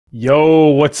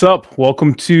Yo, what's up?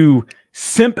 Welcome to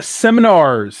Simp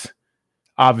Seminars.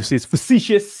 Obviously, it's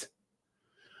facetious,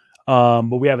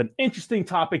 but we have an interesting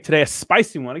topic today, a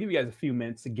spicy one. I'll give you guys a few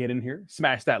minutes to get in here.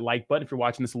 Smash that like button if you're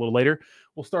watching this a little later.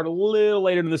 We'll start a little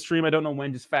later in the stream. I don't know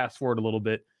when. Just fast forward a little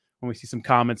bit when we see some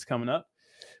comments coming up.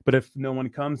 But if no one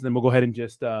comes, then we'll go ahead and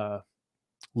just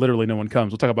literally no one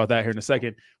comes. We'll talk about that here in a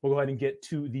second. We'll go ahead and get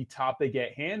to the topic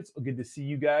at hand. It's good to see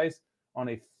you guys on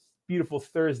a beautiful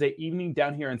Thursday evening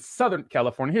down here in Southern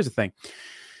California. Here's the thing.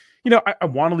 I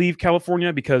want to leave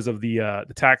California because of the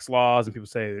tax laws, and people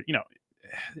say,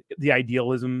 the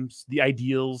idealisms, the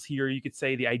ideals here, you could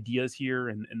say, the ideas here,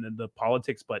 and the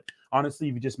politics. But honestly,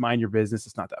 if you just mind your business,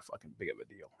 it's not that fucking big of a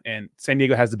deal. And San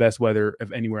Diego has the best weather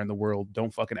of anywhere in the world.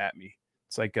 Don't fucking at me.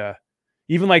 It's like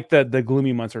even like the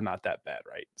gloomy months are not that bad,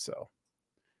 right? So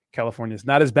California is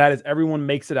not as bad as everyone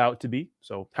makes it out to be.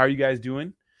 So how are you guys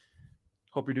doing?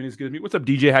 Hope you're doing as good as me. What's up,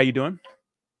 DJ? How you doing?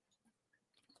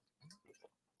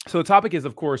 So the topic is,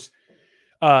 of course,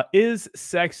 is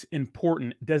sex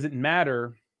important? Does it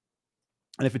matter?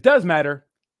 And if it does matter,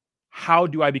 how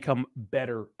do I become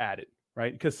better at it?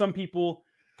 Right? Because some people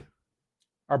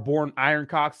are born iron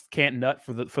cocks, can't nut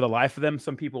for the life of them.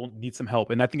 Some people need some help,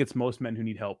 and I think it's most men who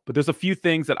need help. But there's a few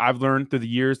things that I've learned through the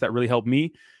years that really helped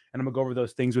me, and I'm gonna go over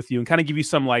those things with you and kind of give you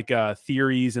some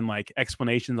theories and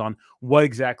explanations on what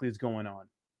exactly is going on.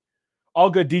 All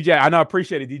good, DJ. I know, I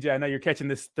appreciate it, DJ. I know you're catching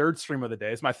this third stream of the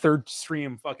day. It's my third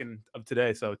stream of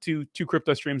today. So two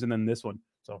crypto streams and then this one.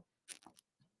 So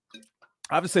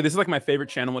I have to say, this is like my favorite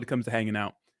channel when it comes to hanging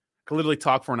out. I can literally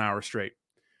talk for an hour straight.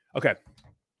 Okay.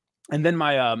 And then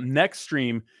my next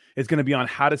stream is going to be on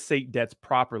how to sate debts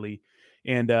properly.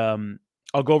 And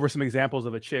I'll go over some examples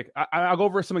of a chick. I'll go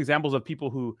over some examples of people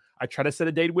who I try to set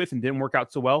a date with and didn't work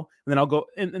out so well. And then I'll go,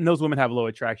 and those women have low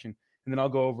attraction. And then I'll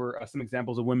go over some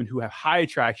examples of women who have high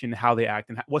attraction, how they act,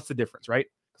 and what's the difference, right?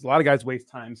 Because a lot of guys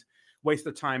waste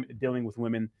their time dealing with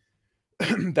women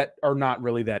that are not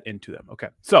really that into them. Okay,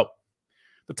 so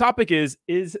the topic is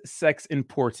sex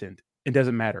important? It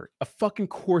doesn't matter. A fucking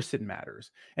course it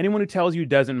matters. Anyone who tells you it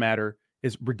doesn't matter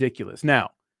is ridiculous. Now,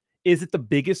 is it the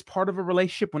biggest part of a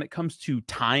relationship when it comes to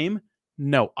time?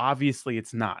 No, obviously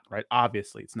it's not, right?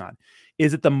 Obviously it's not.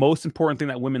 Is it the most important thing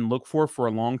that women look for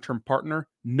a long-term partner?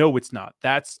 No, it's not.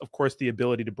 That's, of course, the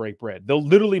ability to break bread. They'll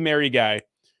literally marry a guy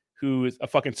who is a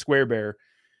fucking square bear,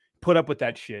 put up with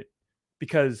that shit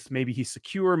because maybe he's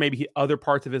secure, maybe other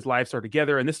parts of his life are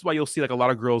together. And this is why you'll see a lot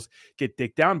of girls get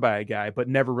dicked down by a guy, but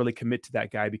never really commit to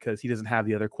that guy because he doesn't have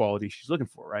the other qualities she's looking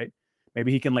for, right?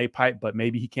 Maybe he can lay pipe, but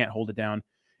maybe he can't hold it down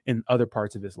in other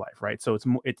parts of his life, right? So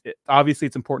obviously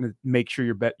it's important to make sure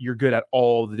you're good at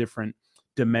all the different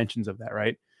dimensions of that,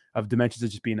 right? Of dimensions of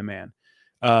just being a man.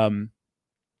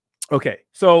 Okay,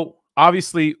 so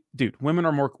obviously, dude, women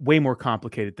are way more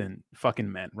complicated than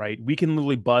fucking men, right? We can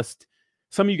literally bust.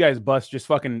 Some of you guys bust just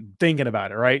fucking thinking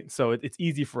about it, right? So it's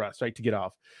easy for us, right, to get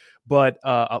off. But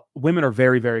women are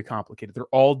very, very complicated. They're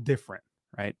all different,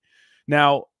 right?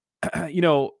 Now,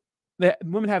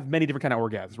 women have many different kind of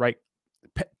orgasms, right?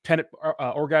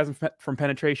 Orgasm from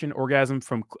penetration, orgasm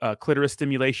from clitoris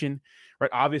stimulation,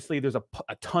 right? Obviously, there's a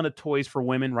ton of toys for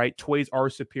women, right? Toys are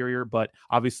superior, but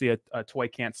obviously a toy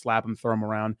can't slap them, throw them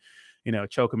around,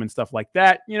 choke them and stuff like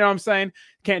that. You know what I'm saying?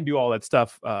 Can't do all that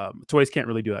stuff. Toys can't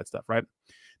really do that stuff, right?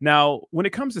 Now, when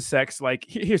it comes to sex,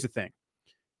 here's the thing.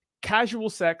 Casual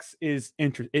sex is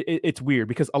it's weird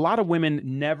because a lot of women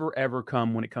never ever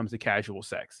come when it comes to casual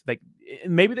sex. Like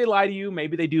maybe they lie to you,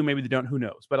 maybe they do, maybe they don't, who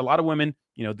knows? But a lot of women,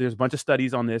 there's a bunch of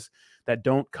studies on this that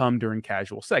don't come during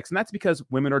casual sex. And that's because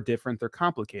women are different, they're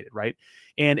complicated, right?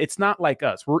 And it's not like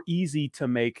us. We're easy to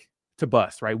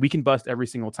bust, right? We can bust every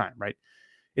single time, right?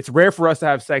 It's rare for us to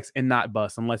have sex and not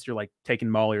bust unless you're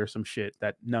taking Molly or some shit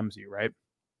that numbs you, right?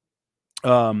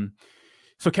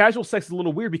 So casual sex is a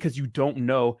little weird because you don't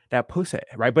know that pussy,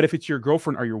 right? But if it's your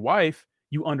girlfriend or your wife,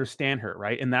 you understand her,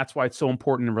 right? And that's why it's so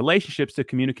important in relationships to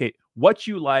communicate what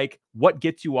you like, what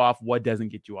gets you off, what doesn't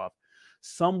get you off.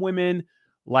 Some women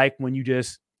like when you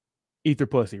just eat their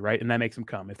pussy, right? And that makes them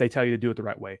come if they tell you to do it the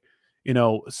right way.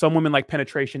 Some women like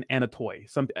penetration and a toy.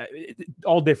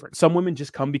 All different. Some women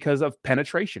just come because of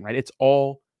penetration, right? It's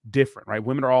all different, right?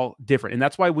 Women are all different. And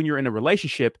that's why when you're in a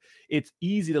relationship, it's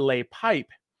easy to lay pipe.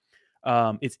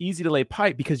 It's easy to lay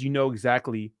pipe because you know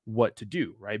exactly what to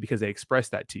do, right? Because they express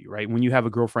that to you, right? When you have a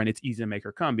girlfriend, it's easy to make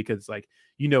her come because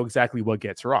you know exactly what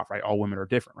gets her off, right? All women are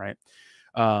different, right?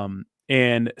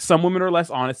 And some women are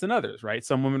less honest than others, right?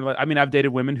 Some women I've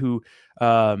dated women who,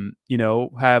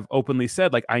 have openly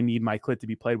said I need my clit to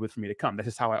be played with for me to come. That's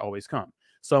just how I always come.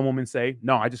 Some women say,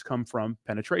 no, I just come from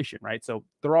penetration, right? So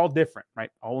they're all different,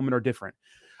 right? All women are different.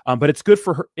 But it's good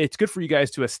for her. It's good for you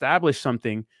guys to establish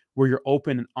something where you're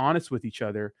open and honest with each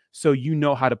other, so you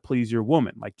know how to please your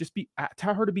woman. Like, just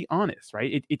tell her to be honest,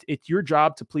 right? It's your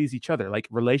job to please each other. Like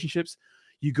relationships,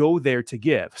 you go there to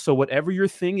give. So whatever your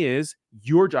thing is,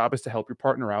 your job is to help your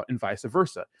partner out, and vice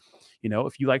versa.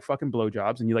 If you like fucking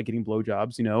blowjobs and you like getting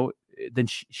blowjobs, then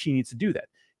she needs to do that.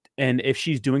 And if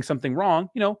she's doing something wrong,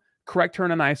 correct her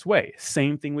in a nice way.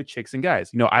 Same thing with chicks and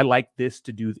guys. I like this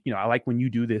to do, I like when you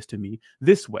do this to me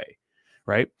this way,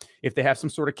 right? If they have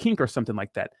some sort of kink or something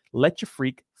like that, let your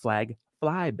freak flag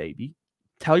fly, baby.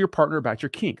 Tell your partner about your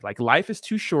kink. Like, life is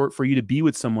too short for you to be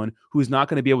with someone who's not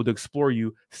going to be able to explore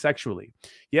you sexually.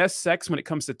 Yes, sex, when it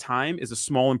comes to time, is a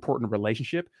small, important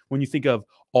relationship. When you think of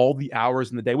all the hours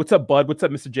in the day, what's up, bud? What's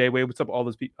up, Mr. J-Way? What's up, all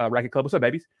those Racket Club? What's up,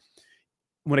 babies?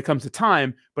 When it comes to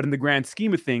time, but in the grand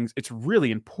scheme of things, it's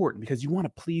really important because you want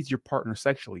to please your partner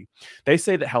sexually. They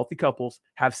say that healthy couples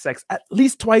have sex at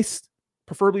least twice,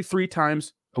 preferably 3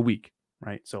 times a week.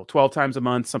 Right. So 12 times a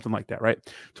month, something like that. Right.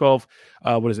 12,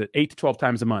 8 to 12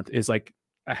 times a month is like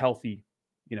a healthy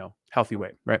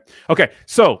way. Right. Okay.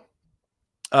 So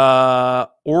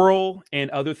oral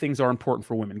and other things are important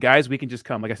for women. Guys, we can just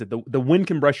come. Like I said, the wind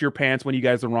can brush your pants when you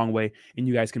guys are the wrong way, and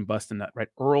you guys can bust a nut. Right.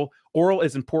 Oral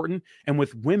is important. And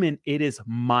with women, it is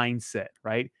mindset.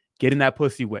 Right. Getting that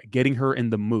pussy wet, getting her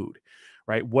in the mood.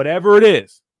 Right. Whatever it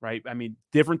is. Right. I mean,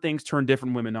 different things turn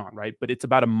different women on. Right. But it's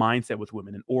about a mindset with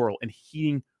women, and oral and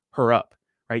heating her up.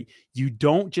 Right. You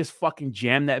don't just fucking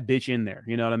jam that bitch in there.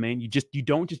 You know what I mean? You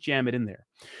don't just jam it in there.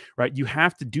 Right. You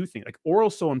have to do things like oral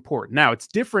is so important. Now, it's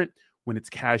different when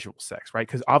it's casual sex. Right.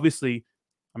 Because obviously,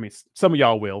 I mean, some of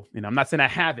y'all will. I'm not saying I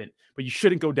haven't, but you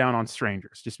shouldn't go down on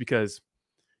strangers just because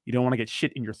you don't want to get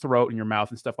shit in your throat and your mouth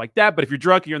and stuff like that. But if you're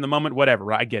drunk, you're in the moment, whatever.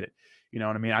 Right. I get it. You know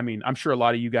what I mean? I mean, I'm sure a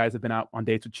lot of you guys have been out on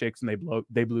dates with chicks and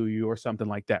they blew you or something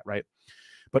like that, right?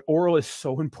 But oral is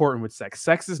so important with sex.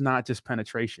 Sex is not just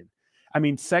penetration. I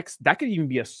mean, sex, that could even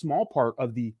be a small part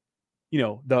of the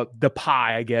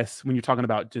pie, I guess, when you're talking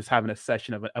about just having a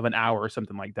session of an hour or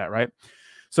something like that, right?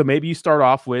 So maybe you start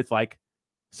off with like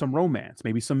some romance,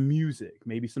 maybe some music,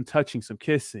 maybe some touching, some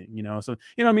kissing,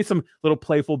 some little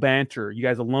playful banter. You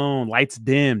guys alone, lights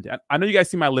dimmed. I know you guys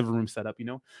see my living room setup,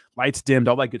 lights dimmed,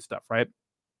 all that good stuff, right?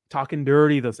 Talking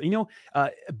dirty, those,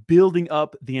 building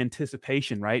up the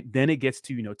anticipation, right? Then it gets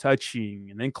to, touching,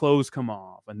 and then clothes come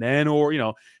off, and then,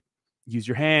 use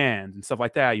your hands and stuff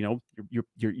like that. You're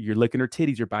licking her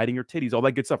titties, you're biting her titties, all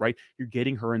that good stuff, right? You're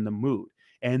getting her in the mood.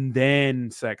 And then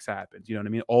sex happens. You know what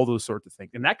I mean? All those sorts of things.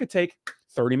 And that could take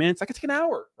 30 minutes. That could take an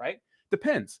hour, right?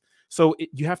 Depends. So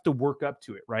you have to work up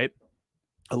to it, right?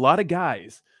 A lot of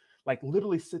guys like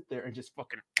literally sit there and just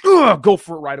fucking go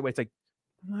for it right away. It's like,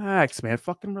 relax, man.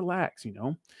 Fucking relax,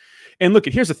 And look,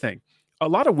 here's the thing. A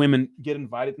lot of women get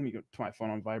invited. Let me go to my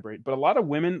phone on vibrate. But a lot of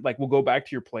women like will go back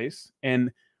to your place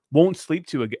and won't sleep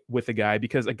with a guy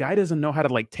because a guy doesn't know how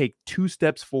to like take 2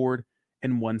 steps forward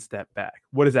and 1 step back.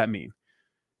 What does that mean?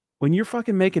 When you're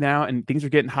fucking making out and things are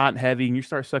getting hot and heavy and you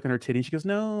start sucking her titty, she goes,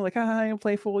 no, like, hi, I'm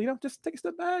playful, just take a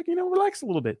step back, relax a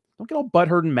little bit. Don't get all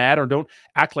butthurt and mad, or don't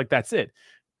act like that's it.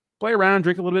 Play around,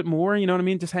 drink a little bit more, you know what I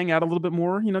mean? Just hang out a little bit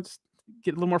more, just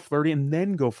get a little more flirty and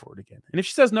then go for it again. And if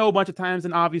she says no a bunch of times,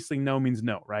 then obviously no means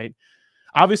no, right?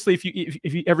 Obviously, if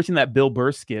you ever seen that Bill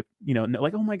Burr skip,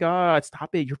 like, oh my God,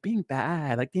 stop it, you're being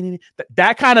bad. Like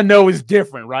that kind of no is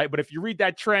different, right? But if you read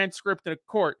that transcript in a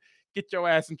court, get your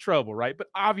ass in trouble, right? But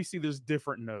obviously there's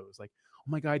different no's, like, oh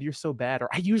my God, you're so bad, or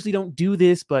I usually don't do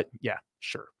this, but yeah,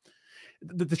 sure.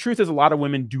 The truth is a lot of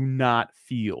women do not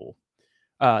don't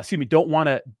want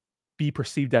to be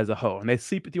perceived as a hoe, and they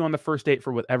sleep with you on the first date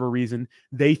for whatever reason.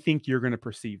 They think you're going to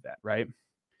perceive that, right?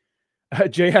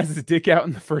 Jay has his dick out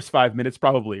in the first 5 minutes,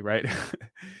 probably, right?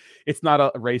 It's not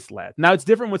a race, lad. Now it's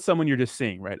different with someone you're just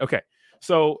seeing, right? Okay.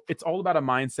 So it's all about a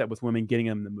mindset with women, getting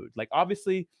them in the mood. Like,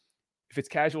 obviously, if it's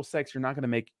casual sex, you're not going to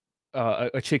make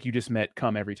a chick you just met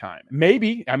come every time.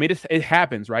 Maybe, I mean, it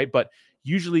happens, right? But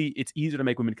usually it's easier to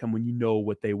make women come when you know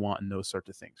what they want and those sorts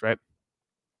of things, right?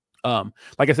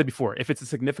 Like I said before, if it's a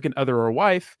significant other or a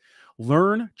wife,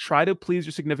 try to please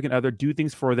your significant other, do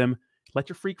things for them. Let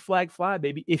your freak flag fly,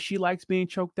 baby. If she likes being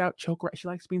choked out, choke her. She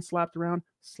likes being slapped around,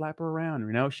 slap her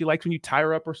around. She likes when you tie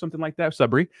her up or something like that,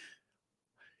 Sabri.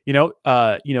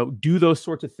 Do those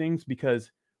sorts of things,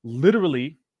 because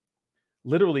literally,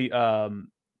 like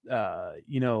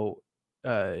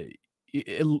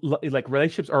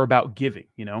relationships are about giving.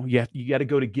 You got to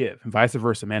go to give, and vice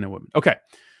versa, man and woman. Okay,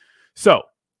 so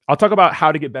I'll talk about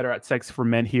how to get better at sex for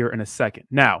men here in a second.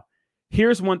 Now,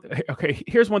 here's one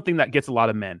thing that gets a lot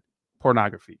of men: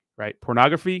 pornography, right?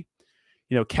 Pornography,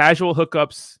 casual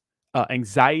hookups,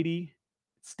 anxiety,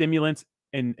 stimulants,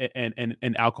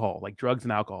 and alcohol, like drugs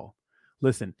and alcohol.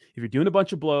 Listen, if you're doing a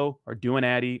bunch of blow or doing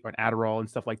Addy or an Adderall and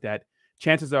stuff like that,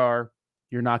 chances are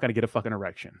you're not going to get a fucking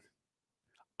erection.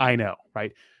 I know,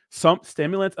 right? Some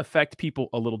stimulants affect people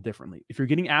a little differently. If you're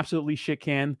getting absolutely shit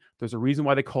canned, there's a reason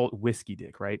why they call it whiskey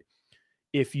dick, right?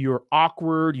 If you're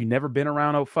awkward, you've never been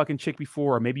around a fucking chick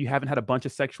before, or maybe you haven't had a bunch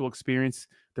of sexual experience,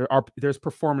 there's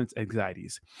performance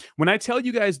anxieties. When I tell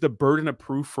you guys the burden of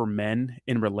proof for men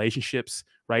in relationships,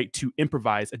 right, to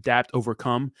improvise, adapt,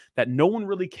 overcome, that no one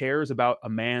really cares about a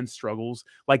man's struggles.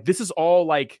 Like this is all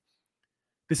like,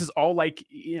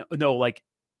 like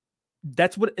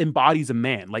that's what embodies a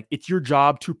man. Like it's your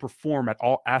job to perform at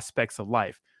all aspects of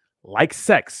life. Like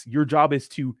sex, your job is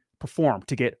to perform,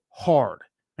 to get hard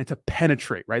and to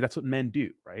penetrate, right? That's what men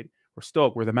do, right? We're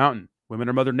stoic, we're the mountain. Women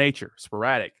are Mother Nature,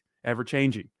 sporadic, ever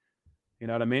changing. You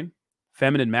know what I mean?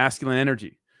 Feminine, masculine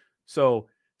energy. So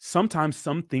sometimes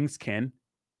some things can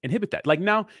inhibit that. Like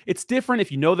now, it's different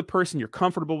if you know the person, you're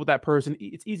comfortable with that person.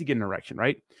 It's easy to get an erection,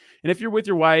 right? And if you're with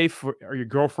your wife or your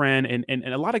girlfriend, and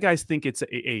a lot of guys think it's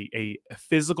a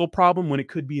physical problem when it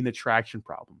could be an attraction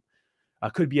problem,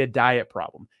 could be a diet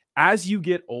problem. As you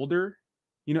get older,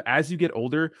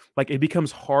 like it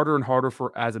becomes harder and harder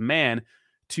for as a man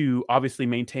to obviously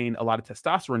maintain a lot of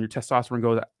testosterone. Your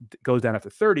testosterone goes down after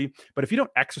 30. But if you don't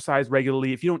exercise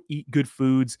regularly, if you don't eat good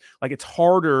foods, like it's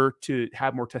harder to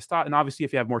have more testosterone. And obviously,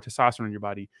 if you have more testosterone in your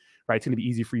body, right, it's going to be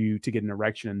easy for you to get an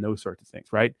erection and those sorts of things,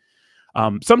 right?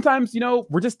 Sometimes,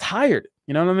 we're just tired.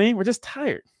 You know what I mean? We're just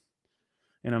tired.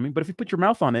 You know what I mean? But if you put your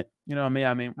mouth on it, you know what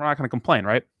I mean? We're not going to complain,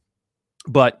 right?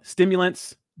 But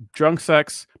stimulants, drunk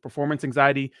sex, performance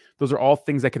anxiety, those are all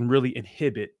things that can really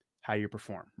inhibit how you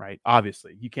perform, right?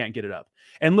 Obviously, you can't get it up.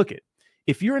 And look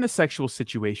if you're in a sexual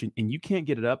situation and you can't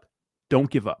get it up, don't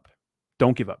give up.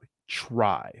 Don't give up.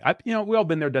 Try. We all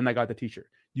been there, done that, got the t-shirt.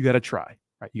 You got to try,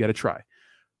 right? You got to try.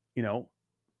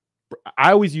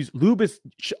 I always use lube.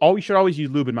 Should always use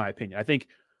lube in my opinion. I think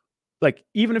like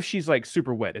even if she's like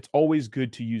super wet, it's always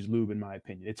good to use lube in my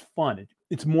opinion. It's fun.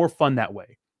 It's more fun that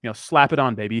way. Slap it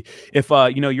on, baby. If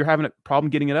you're having a problem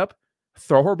getting it up,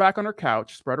 throw her back on her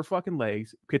couch, spread her fucking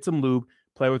legs, get some lube,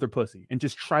 play with her pussy, and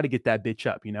just try to get that bitch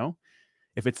up.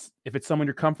 If it's someone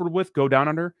you're comfortable with, go down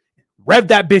on her, rev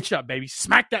that bitch up, baby,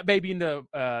 smack that baby into,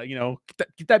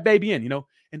 get that baby in,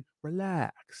 and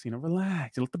relax,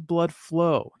 relax and let the blood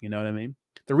flow. You know what I mean?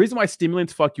 The reason why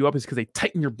stimulants fuck you up is because they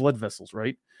tighten your blood vessels,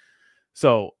 right?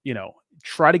 So,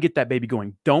 try to get that baby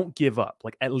going. Don't give up.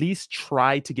 Like, at least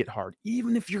try to get hard.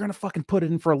 Even if you're going to fucking put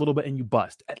it in for a little bit and you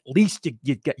bust, at least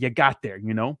you got there,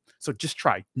 So just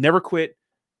try. Never quit.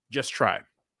 Just try.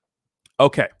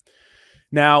 Okay.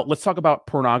 Now, let's talk about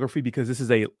pornography, because this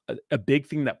is a big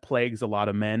thing that plagues a lot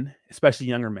of men, especially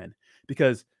younger men,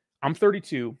 because I'm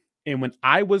 32, and when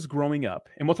I was growing up,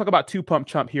 and we'll talk about Two Pump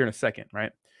Chump here in a second,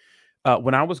 right?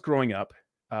 When I was growing up,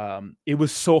 it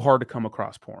was so hard to come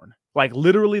across porn. Like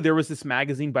literally, there was this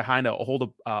magazine behind an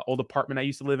old apartment I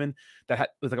used to live in that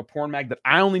was like a porn mag that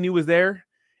I only knew was there,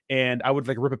 and I would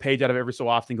like rip a page out of it every so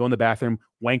often, go in the bathroom,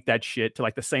 wank that shit to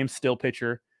like the same still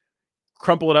picture,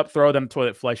 crumple it up, throw it in the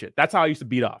toilet, flush it. That's how I used to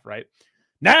beat off, right?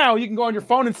 Now you can go on your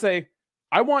phone and say,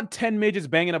 I want 10 midgets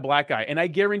banging a black guy, and I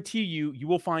guarantee you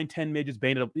will find 10 midgets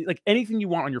banging like anything you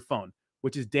want on your phone,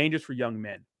 which is dangerous for young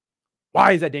men.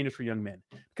 Why is that dangerous for young men?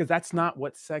 Because that's not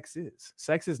what sex is.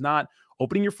 Sex is not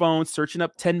opening your phone, searching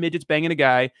up 10 midgets banging a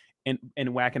guy and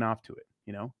whacking off to it.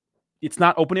 It's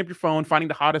not opening up your phone, finding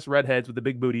the hottest redheads with the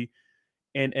big booty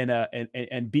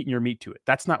and beating your meat to it.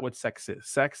 That's not what sex is.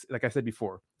 Sex, like I said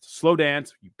before, it's a slow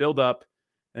dance. You build up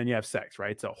and then you have sex,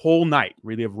 right? It's a whole night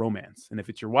really of romance. And if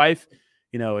it's your wife,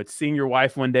 it's seeing your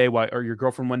wife one day or your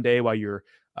girlfriend one day while you're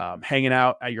hanging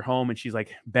out at your home and she's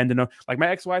like bending over. Like my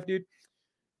ex-wife, dude.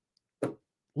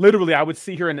 Literally, I would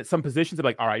see her in some positions. I'd be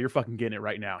like, all right, you're fucking getting it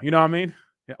right now. You know what I mean?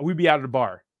 We'd be out at the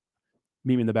bar.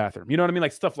 Meet me in the bathroom. You know what I mean?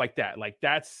 Like stuff like that. Like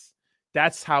that's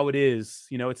how it is.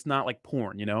 It's not like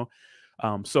porn,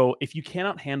 So if you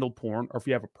cannot handle porn, or if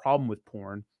you have a problem with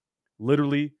porn,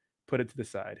 literally put it to the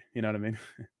side. You know what I mean?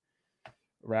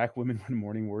 Rack women with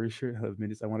morning warrior shirt. I love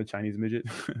midgets. I want a Chinese midget.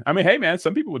 I mean, hey man,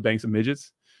 some people would bang some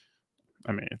midgets.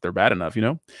 I mean, if they're bad enough,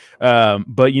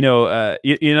 but you know what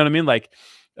I mean? Like,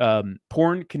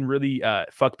 porn can really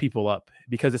fuck people up,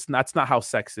 because that's not how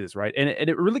sex is, right? And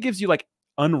it really gives you like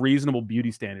unreasonable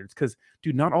beauty standards, because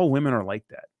dude, not all women are like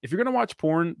that. If you're gonna watch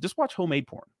porn, just watch homemade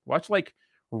porn. Watch like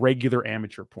regular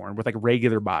amateur porn with like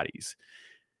regular bodies,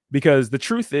 because the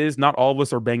truth is not all of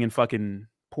us are banging fucking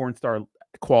porn star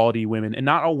quality women, and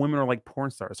not all women are like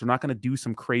porn stars. They're not gonna do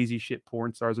some crazy shit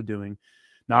porn stars are doing.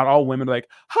 Not all women are like,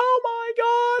 oh my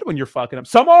god, when you're fucking them.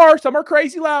 Some are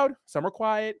crazy loud, some are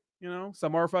quiet. You know,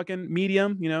 some are fucking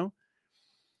medium. You know,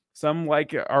 some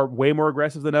like are way more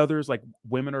aggressive than others. Like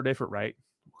women are different, right?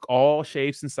 All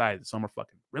shapes and sizes. Some are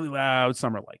fucking really loud.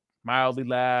 Some are like mildly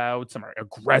loud. Some are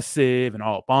aggressive and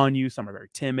all up on you. Some are very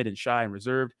timid and shy and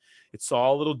reserved. It's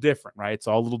all a little different, right? It's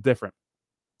all a little different.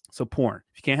 So porn.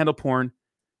 If you can't handle porn,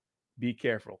 be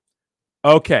careful.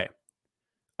 Okay.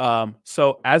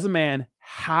 So as a man,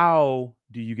 how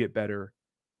do you get better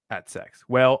at sex?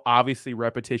 Well, obviously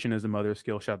repetition is the mother of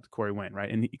skill. Shout out to Corey Wayne, right?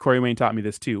 And Corey Wayne taught me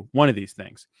this too. One of these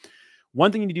things.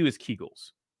 One thing you need to do is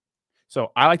Kegels.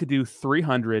 So I like to do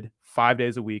 300 5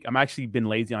 days a week. I'm actually been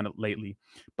lazy on it lately,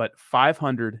 but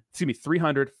 300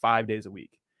 5 days a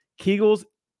week. Kegels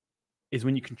is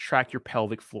when you contract your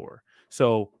pelvic floor.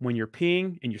 So when you're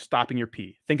peeing and you're stopping your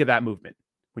pee, think of that movement.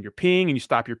 When you're peeing and you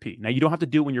stop your pee. Now you don't have to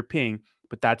do it when you're peeing,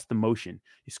 but that's the motion.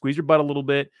 You squeeze your butt a little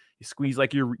bit. You squeeze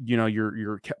like your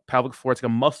pelvic floor. It's like a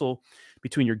muscle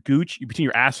between your gooch, between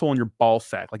your asshole and your ball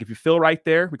sack. Like if you feel right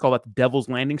there, we call that the devil's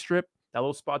landing strip. That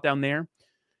little spot down there.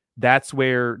 That's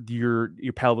where your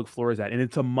pelvic floor is at. And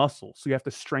it's a muscle. So you have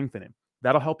to strengthen it.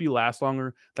 That'll help you last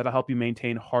longer. That'll help you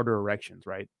maintain harder erections,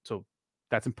 right? So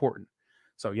that's important.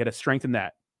 So you got to strengthen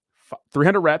that.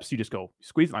 300 reps, you just go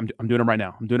squeeze. I'm doing it right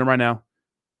now. I'm doing it right now.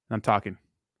 And I'm talking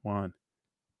 1,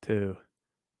 2,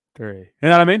 3. You know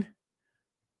what I mean?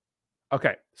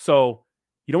 Okay. So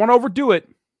you don't want to overdo it,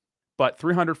 but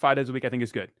 300 5 days a week, I think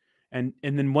is good. And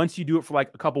then once you do it for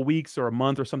like a couple weeks or a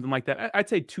month or something like that, I'd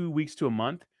say 2 weeks to a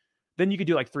month, then you could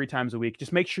do like 3 times a week.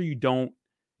 Just make sure you don't,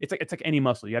 it's like any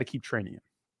muscle. You got to keep training it.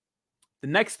 The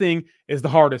next thing is the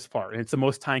hardest part, and it's the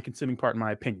most time-consuming part, in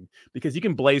my opinion, because you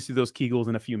can blaze through those Kegels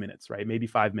in a few minutes, right? Maybe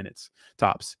 5 minutes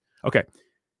tops. Okay.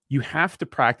 You have to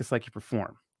practice like you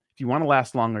perform. If you want to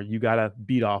last longer, you got to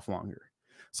beat off longer.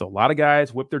 So a lot of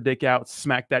guys whip their dick out,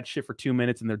 smack that shit for 2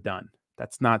 minutes, and they're done.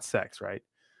 That's not sex, right?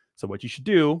 So what you should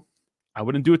do, I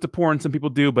wouldn't do it to porn. Some people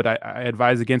do, but I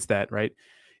advise against that, right?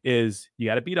 Is you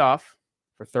got to beat off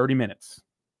for 30 minutes.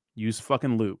 Use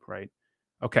fucking lube, right?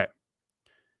 Okay.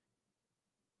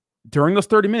 During those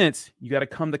 30 minutes, you got to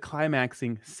come to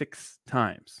climaxing 6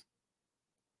 times.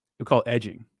 We call it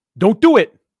edging. Don't do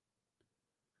it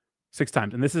 6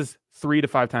 times. And this is 3 to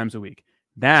 5 times a week.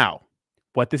 Now,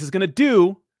 what this is going to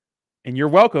do, and you're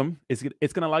welcome, is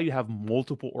it's going to allow you to have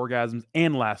multiple orgasms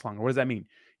and last longer. What does that mean?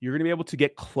 You're going to be able to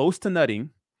get close to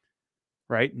nutting,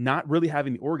 right? Not really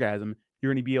having the orgasm.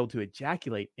 You're going to be able to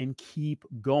ejaculate and keep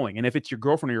going. And if it's your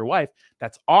girlfriend or your wife,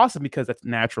 that's awesome because that's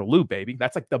natural lube, baby.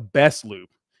 That's like the best lube.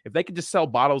 If they could just sell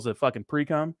bottles of fucking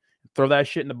pre-cum, throw that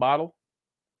shit in the bottle,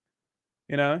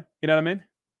 you know what I mean?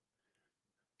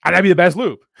 That'd be the best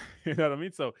lube. You know what I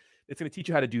mean? So it's going to teach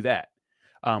you how to do that.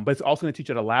 But it's also going to teach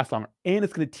you how to last longer. And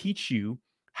it's going to teach you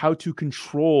how to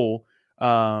control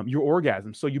your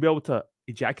orgasm. So you'll be able to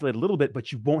ejaculate a little bit,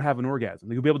 but you won't have an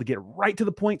orgasm. You'll be able to get right to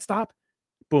the point, stop,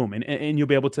 boom, and you'll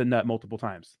be able to nut multiple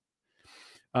times.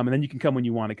 And then you can come when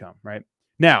you want to come, right?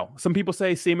 Now, some people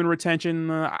say semen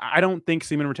retention. I don't think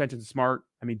semen retention is smart.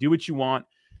 I mean, do what you want.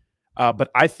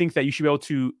 But I think that you should be able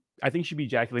to, I think you should be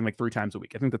ejaculating like 3 times a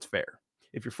week. I think that's fair.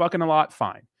 If you're fucking a lot,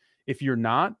 fine. If you're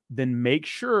not, then make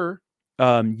sure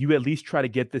you at least try to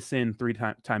get this in 3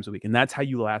 times a week. And that's how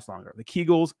you last longer. The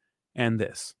Kegels and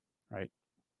this, right?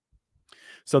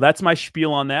 So that's my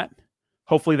spiel on that.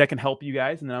 Hopefully that can help you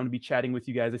guys. And then I'm going to be chatting with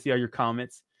you guys. I see all your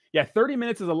comments. Yeah, 30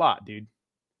 minutes is a lot, dude.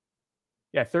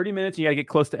 Yeah, 30 minutes, you got to get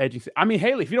close to edging. I mean,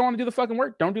 Haley, if you don't want to do the fucking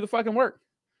work, don't do the fucking work.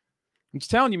 I'm just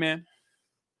telling you, man.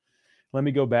 Let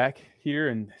me go back here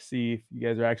and see if you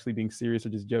guys are actually being serious or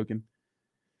just joking.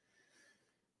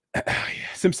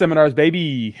 Sim Seminars,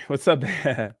 baby. What's up?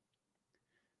 Miss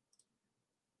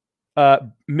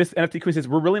NFT Queen says,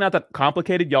 we're really not that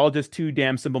complicated. Y'all just too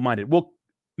damn simple-minded. Well,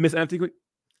 Miss NFT Queen,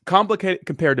 complicated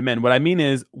compared to men. What I mean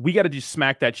is we got to just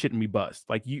smack that shit and we bust.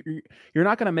 Like you're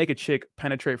not going to make a chick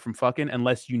penetrate from fucking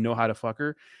unless you know how to fuck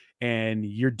her and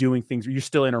you're doing things, you're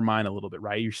still in her mind a little bit,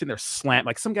 right? You're sitting there slant,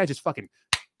 like some guy just fucking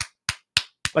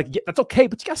like, yeah, that's okay,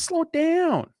 but you got to slow it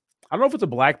down. I don't know if it's a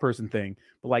black person thing,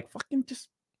 but like fucking just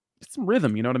some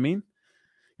rhythm, you know what I mean?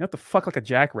 You have to fuck like a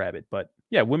jackrabbit, but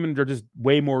yeah, women are just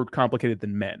way more complicated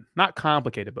than men. Not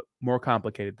complicated, but more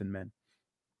complicated than men.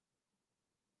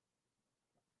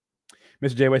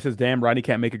 Mr. J-Way says, damn, Rodney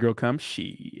can't make a girl come.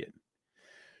 Shit.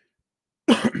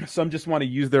 Some just want to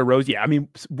use their rose. Yeah, I mean,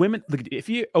 women, if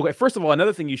you, okay, first of all,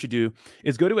 another thing you should do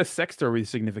is go to a sex store with your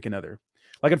significant other.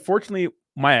 Like, unfortunately,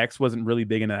 my ex wasn't really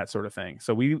big into that sort of thing.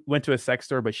 So we went to a sex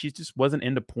store, but she just wasn't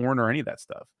into porn or any of that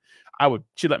stuff.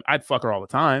 I'd fuck her all the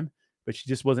time, but she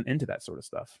just wasn't into that sort of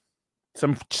stuff.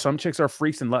 Some chicks are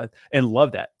freaks and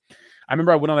love that. I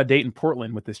remember I went on a date in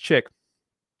Portland with this chick.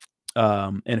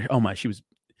 And oh my, she was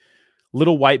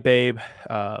little white babe,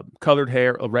 colored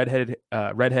hair, a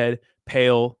redhead,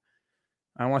 pale.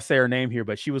 I don't want to say her name here,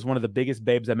 but she was one of the biggest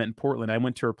babes I met in Portland. I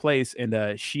went to her place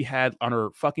and she had on her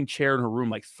fucking chair in her room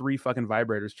like 3 fucking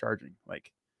vibrators charging.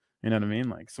 Like, you know what I mean?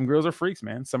 Like some girls are freaks,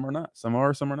 man. Some are not. Some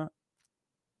are, some are not.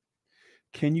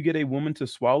 Can you get a woman to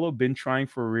swallow? Been trying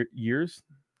for years.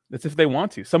 That's if they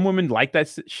want to. Some women like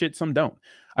that shit, some don't.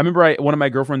 I remember one of my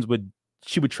girlfriends would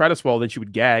try to swallow, then she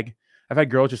would gag. I've had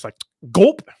girls just like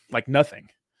gulp, like nothing.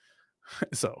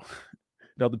 So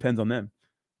it all depends on them.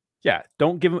 Yeah,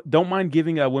 don't mind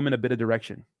giving women a bit of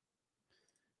direction.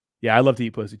 Yeah, I love to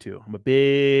eat pussy too. I'm a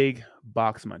big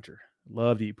box muncher.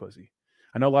 Love to eat pussy.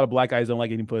 I know a lot of black guys don't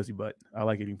like eating pussy, but I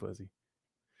like eating pussy.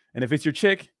 And if it's your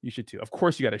chick, you should too. Of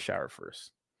course, you got to shower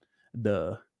first.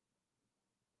 Duh.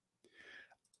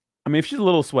 I mean, if she's a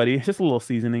little sweaty, it's just a little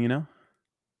seasoning, you know?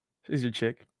 She's your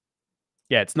chick.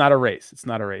 Yeah, it's not a race. It's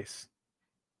not a race.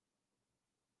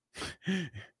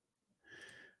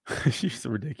 She's so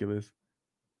ridiculous.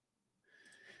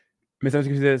 Miss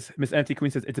Empty Queen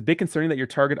says, it's a bit concerning that your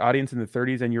target audience in the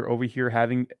 30s and you're over here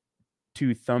having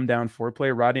to thumb down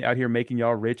foreplay. Rodney out here making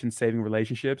y'all rich and saving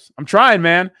relationships. I'm trying,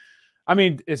 man. I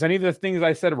mean, is any of the things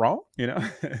I said wrong? You know?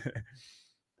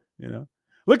 You know?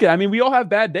 Look, I mean, we all have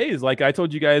bad days. Like I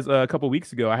told you guys a couple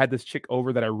weeks ago, I had this chick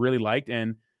over that I really liked,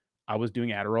 and I was doing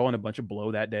Adderall and a bunch of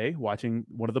blow that day, watching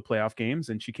one of the playoff games,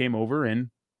 and she came over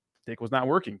and dick was not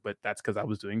working, but that's because I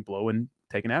was doing blow and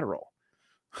taking Adderall,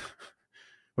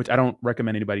 which I don't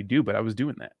recommend anybody do, but I was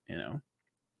doing that, you know?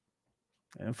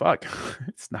 And fuck,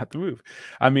 it's not the move.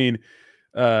 I mean,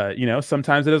 you know,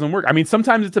 sometimes it doesn't work. I mean,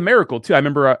 sometimes it's a miracle too. I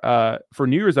remember for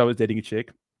New Year's, I was dating a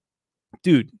chick.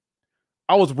 Dude,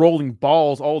 I was rolling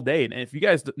balls all day. And if you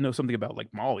guys know something about like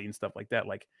Molly and stuff like that,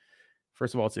 like,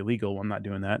 first of all, it's illegal. I'm not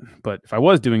doing that. But if I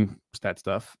was doing that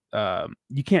stuff,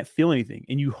 you can't feel anything.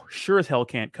 And you sure as hell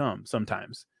can't come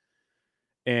sometimes.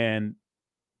 And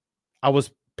I was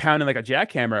pounding like a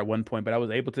jackhammer at one point, but I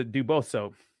was able to do both.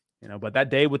 So, you know, but that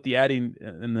day with the adding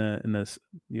in the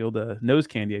old nose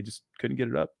candy, I just couldn't get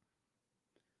it up.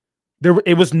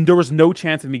 There was no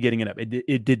chance of me getting it up.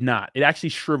 It did not. It actually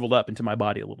shriveled up into my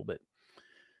body a little bit.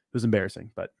 It was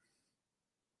embarrassing, but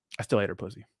I still ate her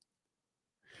pussy.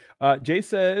 Jay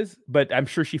says, but I'm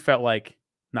sure she felt like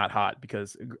not hot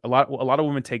because a lot of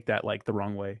women take that like the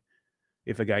wrong way.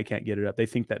 If a guy can't get it up, they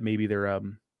think that maybe they're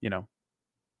you know,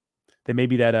 they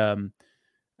maybe that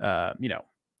you know,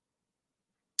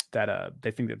 that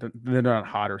they think that they're not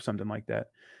hot or something like that.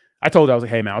 I told her, I was like,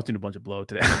 hey man, I was doing a bunch of blow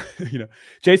today. You know,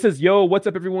 Jay says, yo, what's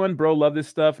up everyone? Bro, love this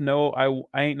stuff. No,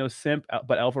 I ain't no simp,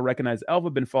 but Alpha recognize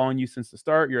Alpha. Been following you since the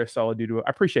start. You're a solid dude. I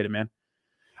appreciate it, man.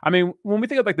 I mean, when we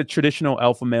think of like the traditional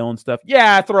alpha male and stuff,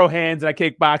 yeah, I throw hands and I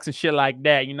kickbox and shit like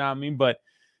that. You know what I mean? But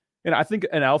you know, I think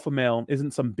an alpha male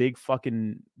isn't some big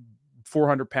fucking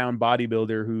 400-pound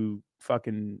bodybuilder who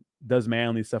fucking does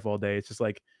manly stuff all day. It's just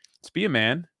like, just be a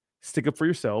man, stick up for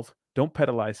yourself. Don't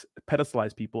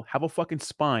pedestalize people. Have a fucking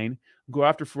spine. Go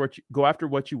after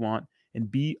what you want, and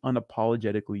be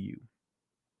unapologetically you.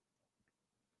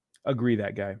 Agree,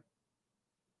 that guy.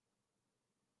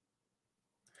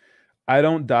 I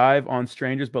don't dive on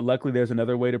strangers, but luckily there's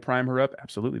another way to prime her up.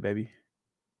 Absolutely, baby.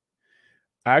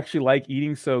 I actually like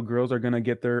eating, so girls are gonna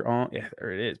get their own. Yeah,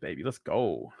 there it is, baby. Let's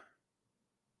go.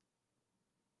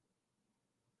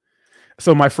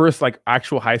 So my first like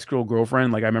actual high school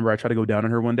girlfriend, like I remember I tried to go down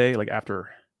on her one day, like after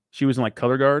she was in like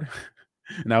color guard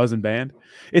and I was in band.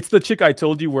 It's the chick I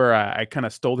told you where I kind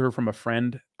of stole her from a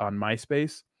friend on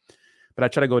MySpace, but I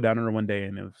tried to go down on her one day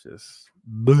and it was just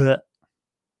bleh,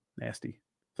 nasty.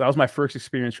 So that was my first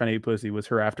experience trying to eat pussy, was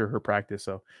her after her practice.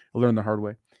 So I learned the hard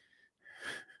way.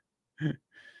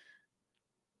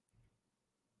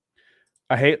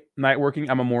 I hate night working.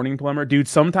 I'm a morning plumber. Dude,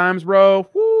 sometimes, bro,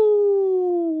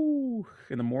 woo,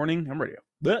 in the morning, I'm ready.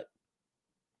 Bleh.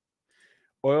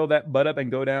 Oil that butt up and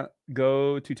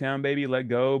go to town, baby. Let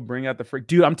go. Bring out the freak.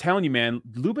 Dude, I'm telling you, man,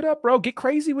 lube it up, bro. Get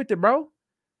crazy with it, bro.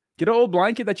 Get an old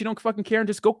blanket that you don't fucking care and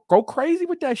just go crazy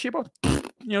with that shit, bro. You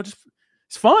know, just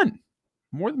it's fun.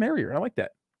 More the merrier. I like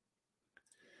that.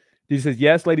 He says,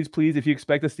 yes, ladies, please. If you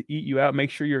expect us to eat you out, make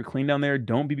sure you're clean down there.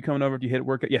 Don't be coming over if you hit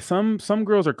workout. Yeah, some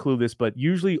girls are clueless, but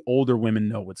usually older women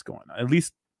know what's going on. At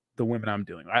least the women I'm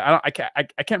doing. I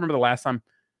can't remember the last time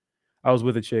I was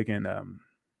with a chick and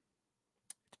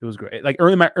it was great. Like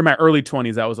in my early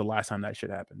 20s, that was the last time that shit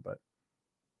happened. But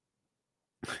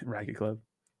Racket Club.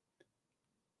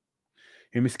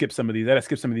 Let me skip some of these. I gotta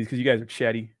skip some of these because you guys are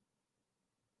chatty.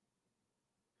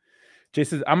 Jay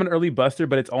says, I'm an early buster,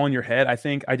 but it's all in your head. I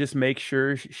think I just make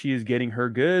sure she is getting her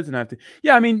goods and I have to.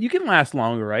 Yeah, I mean, you can last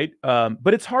longer, right?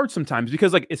 But it's hard sometimes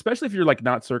because, like, especially if you're like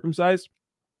not circumcised,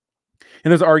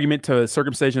 And there's an argument to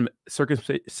circumcision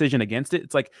against it.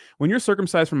 It's like when you're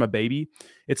circumcised from a baby,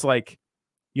 it's like,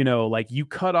 you know, like you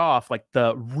cut off like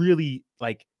the really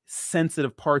like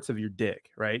sensitive parts of your dick,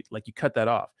 right? Like you cut that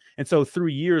off. And so through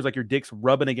years, like your dick's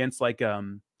rubbing against like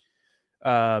your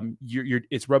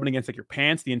it's rubbing against like your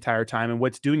pants the entire time. And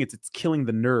what's doing it's killing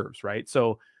the nerves, right?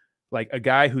 So like a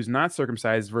guy who's not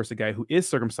circumcised versus a guy who is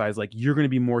circumcised, like you're going to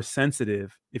be more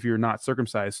sensitive if you're not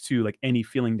circumcised to like any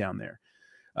feeling down there.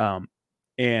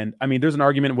 And I mean, there's an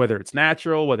argument whether it's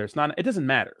natural, whether it's not, it doesn't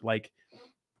matter. Like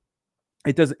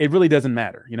it really doesn't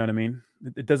matter. You know what I mean?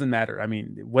 It doesn't matter. I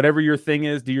mean, whatever your thing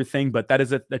is, do your thing, but that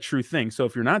is a true thing. So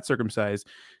if you're not circumcised,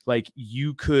 like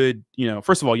you could, you know,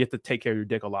 first of all, you have to take care of your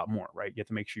dick a lot more, right? You have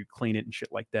to make sure you clean it and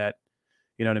shit like that.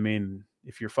 You know what I mean?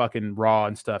 If you're fucking raw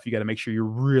and stuff, you got to make sure you're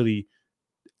really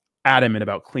adamant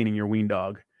about cleaning your ween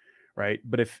dog, right?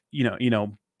 But if,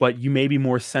 but you may be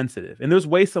more sensitive. And there's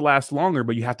ways to last longer,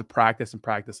 but you have to practice and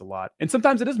practice a lot. And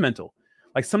sometimes it is mental.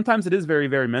 Like sometimes it is very,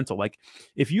 very mental. Like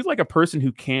if you like a person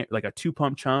who can't, like a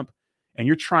 2-pump chump, and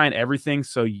you're trying everything,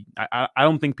 so I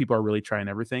don't think people are really trying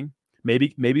everything.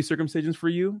 Maybe circumcision's for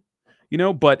you,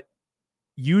 but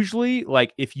usually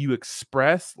like if you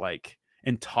express like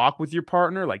and talk with your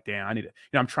partner, like, damn, I need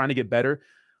to, I'm trying to get better.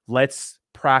 Let's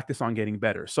practice on getting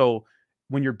better. So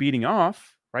when you're beating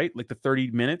off, right, like the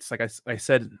 30 minutes, like I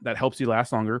said, that helps you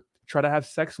last longer. Try to have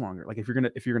sex longer. Like if you're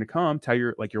gonna come, tell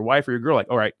your wife or your girl, like,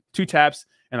 all right, 2 taps,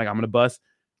 and like I'm gonna bust.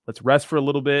 Let's rest for a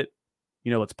little bit.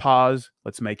 Let's pause.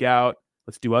 Let's make out.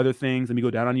 Let's do other things. Let me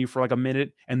go down on you for like a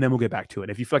minute, and then we'll get back to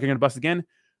it. If you feel like you're gonna bust again,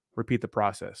 repeat the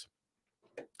process.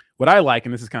 What I like,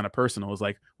 and this is kind of personal, is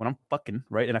like when I'm fucking,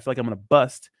 right, and I feel like I'm gonna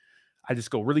bust, I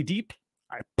just go really deep.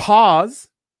 I pause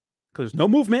because there's no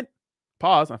movement.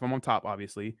 Pause if I'm on top,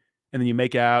 obviously, and then you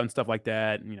make out and stuff like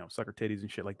that, and suck her titties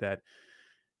and shit like that.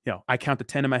 I count to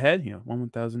 10 in my head.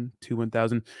 1,000, 2,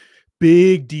 1,000.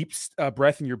 Big deep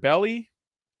breath in your belly,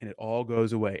 and it all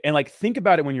goes away. And like think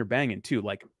about it when you're banging too.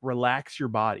 Like relax your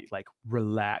body, like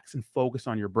relax and focus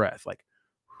on your breath. Like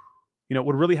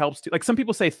what really helps too. Like some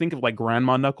people say, think of like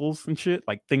grandma knuckles and shit,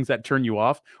 like things that turn you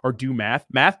off, or do math.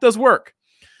 Math does work,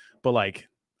 but like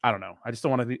I don't know. I just don't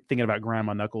want to be thinking about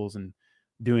grandma knuckles and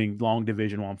doing long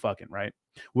division while I'm fucking, right?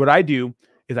 What I do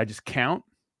is I just count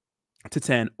to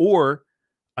 10, or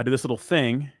I do this little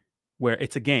thing where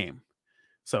it's a game.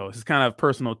 So this is kind of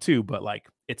personal too, but like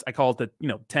I call it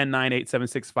the 10, 9, 8, 7,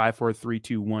 6, 5, 4, 3,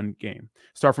 2, 1 game.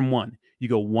 Start from 1. You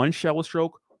go 1 shallow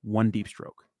stroke, 1 deep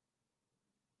stroke.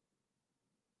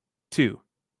 2,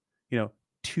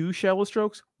 2 shallow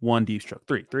strokes, 1 deep stroke.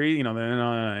 3, you know what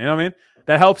I mean?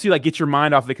 That helps you like get your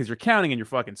mind off of it because you're counting and you're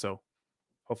fucking. So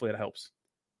hopefully that helps.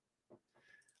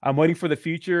 I'm waiting for the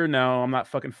future. No, I'm not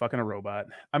fucking a robot.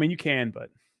 I mean, you can, but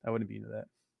I wouldn't be into that.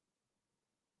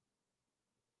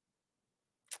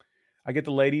 I get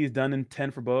the ladies done in 10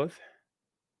 for both.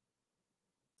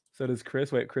 So does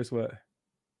Chris. Wait, Chris, what?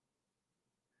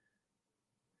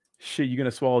 Shit, you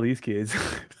gonna swallow these kids?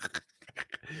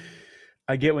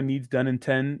 I get what needs done in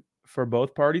 10 for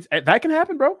both parties. That can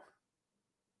happen, bro.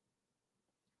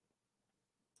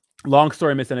 Long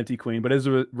story, Miss NFT Queen, but it's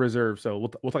a reserve, so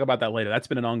we'll talk about that later. That's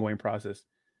been an ongoing process.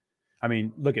 I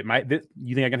mean, look at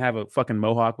you think I can have a fucking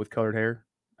mohawk with colored hair?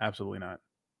 Absolutely not.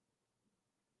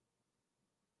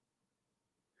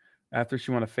 After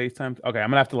she want to FaceTime. Okay, I'm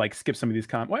gonna have to like skip some of these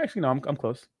comments. Well, actually, no, I'm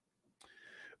close.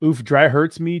 Oof, dry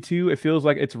hurts me too. It feels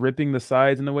like it's ripping the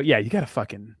sides in the way. Yeah, you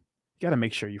gotta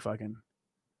make sure you fucking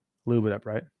lube it up,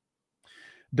 right?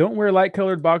 Don't wear light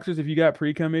colored boxers if you got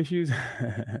pre-cum issues.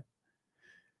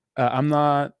 I'm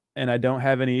not, and I don't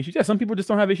have any issues. Yeah, some people just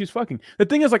don't have issues fucking. The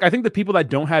thing is, like, I think the people that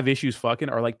don't have issues fucking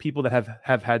are like people that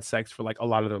have had sex for like a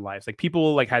lot of their lives. Like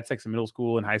people like had sex in middle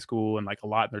school and high school and like a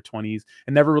lot in their 20s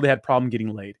and never really had problem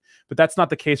getting laid. But that's not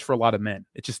the case for a lot of men.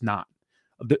 It's just not.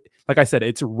 Like I said,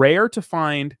 it's rare to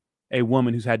find a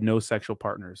woman who's had no sexual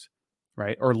partners,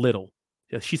 right? Or little.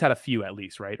 She's had a few at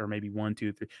least, right? Or maybe 1,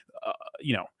 2, 3.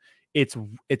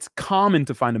 It's common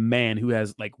to find a man who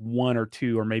has like 1 or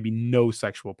 2 or maybe no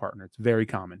sexual partner. It's very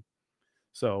common.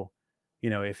 So,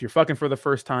 if you're fucking for the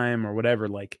first time or whatever,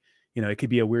 like, it could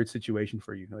be a weird situation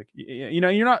for you. Like,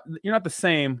 you're not the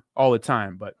same all the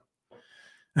time, but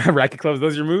racket clubs,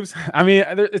 those are your moves. I mean,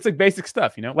 it's like basic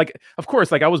stuff, like, of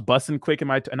course, like I was busting quick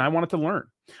and I wanted to learn.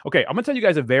 Okay. I'm gonna tell you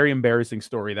guys a very embarrassing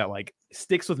story that like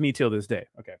sticks with me till this day.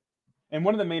 Okay. And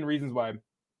one of the main reasons why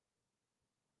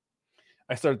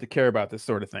I started to care about this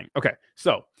sort of thing. Okay,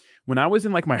 so when I was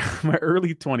in like my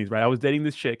early 20s, right, I was dating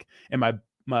this chick, and one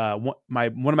of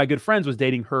my good friends was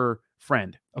dating her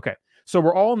friend. Okay, so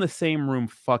we're all in the same room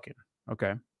fucking.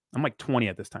 Okay, I'm like 20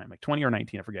 at this time, like 20 or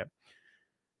 19, I forget.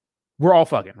 we're all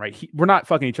fucking, right? We're not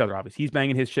fucking each other, obviously. He's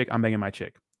banging his chick. I'm banging my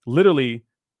chick. Literally,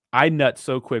 I nut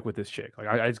so quick with this chick. Like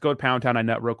I just go to Pound Town, I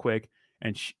nut real quick,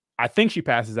 and I think she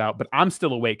passes out, but I'm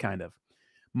still awake, kind of.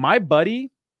 My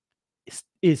buddy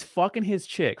is fucking his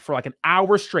chick for like an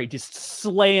hour straight, just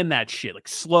slaying that shit, like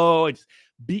slow, just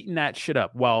beating that shit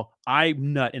up while I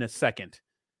nut in a second.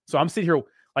 So I'm sitting here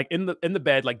like in the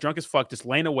bed, like drunk as fuck, just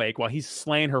laying awake while he's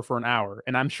slaying her for an hour.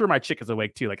 And I'm sure my chick is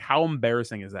awake too. Like, how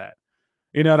embarrassing is that?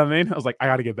 You know what I mean? I was like, I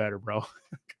gotta get better, bro.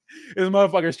 This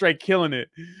motherfucker straight killing it.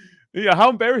 Yeah, how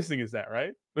embarrassing is that,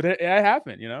 right? But it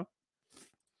happened, you know?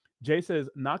 Jay says,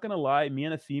 not gonna lie, me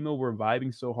and a female were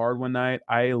vibing so hard one night.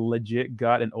 I legit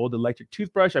got an old electric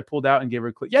toothbrush. I pulled out and gave her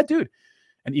a click. Yeah, dude.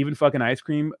 And even fucking ice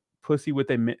cream pussy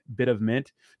with a bit of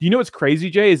mint. Do you know what's crazy,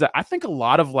 Jay? Is that I think a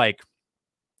lot of like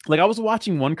I was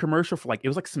watching one commercial for like, it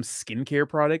was like some skincare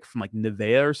product from like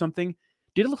Nivea or something.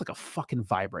 Did it look like a fucking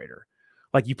vibrator?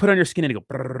 Like you put it on your skin and it go,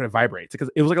 brrr, it vibrates because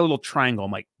it was like a little triangle.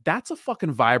 I'm like, that's a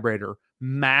fucking vibrator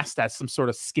masked as some sort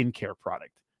of skincare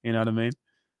product. You know what I mean?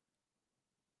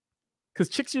 Because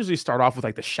chicks usually start off with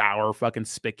like the shower fucking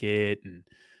spigot and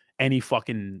any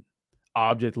fucking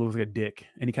object that looks like a dick,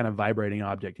 any kind of vibrating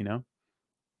object, you know?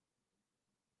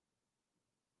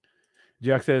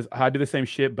 Jack says, I do the same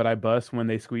shit, but I bust when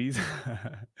they squeeze.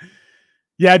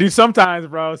 Yeah, dude, sometimes,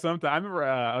 bro. Sometimes. I remember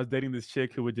I was dating this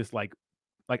chick who would just like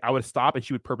I would stop and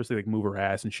she would purposely like move her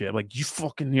ass and shit. Like, you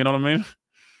fucking, you know what I mean?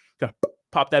 Gotta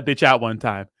pop that bitch out one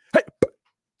time. Hey,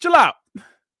 chill out.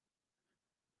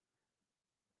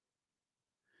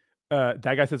 That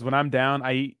guy says, when I'm down,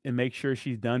 I eat and make sure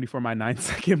she's done before my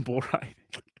 9-second bull ride.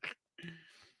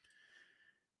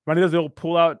 Ronnie does the old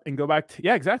pull out and go back to,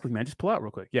 yeah, exactly, man. Just pull out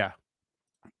real quick. Yeah.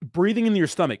 Breathing into your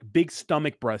stomach, big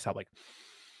stomach breaths out, like,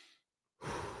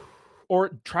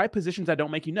 or try positions that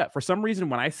don't make you nut. For some reason,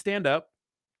 when I stand up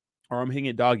or I'm hitting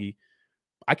it doggy,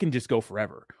 I can just go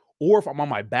forever. Or if I'm on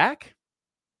my back,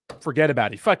 forget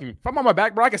about it. Fucking, if I'm on my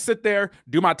back, bro, I can sit there,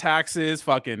 do my taxes,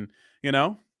 fucking, you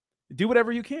know, do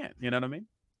whatever you can. You know what I mean?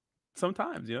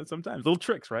 Sometimes, you know, sometimes little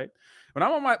tricks, right? When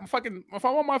I'm on my fucking, if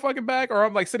I'm on my fucking back or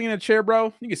I'm like sitting in a chair,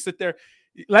 bro, you can sit there.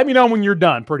 Let me know when you're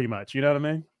done, pretty much. You know what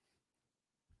I mean?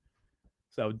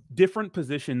 So different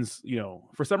positions, you know,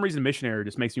 for some reason, missionary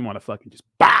just makes me want to fucking just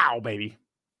bow, baby.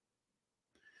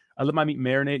 I let my meat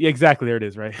marinate. Yeah, exactly. There it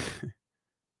is, right?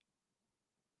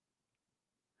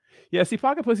 Yeah, see,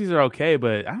 pocket pussies are okay,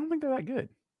 but I don't think they're that good.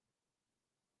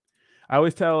 I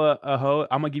always tell a hoe,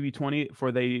 I'm gonna give you 20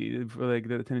 for like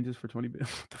the 10 inches for 20. What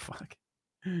the fuck?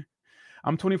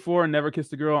 I'm 24 and never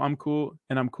kissed a girl. I'm cool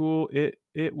and I'm cool. It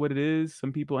what it is.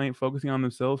 Some people ain't focusing on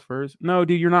themselves first. No,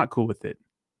 dude, you're not cool with it.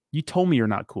 You told me you're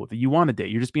not cool with it. You want to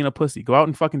date. You're just being a pussy. Go out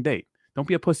and fucking date. Don't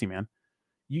be a pussy, man.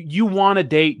 You want to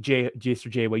date Mr.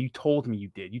 J-Way. You told me you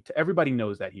did. Everybody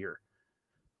knows that here.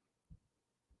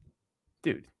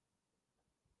 Dude.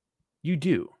 You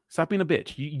do. Stop being a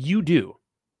bitch. You do.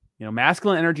 You know,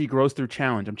 masculine energy grows through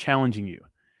challenge. I'm challenging you.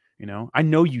 You know, I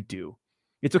know you do.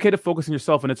 It's okay to focus on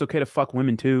yourself and it's okay to fuck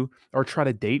women too or try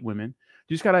to date women.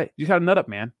 You just gotta nut up,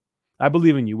 man. I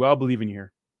believe in you. Well, I believe in you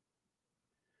here.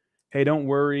 Hey, don't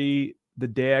worry. The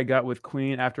day I got with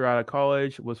Queen after out of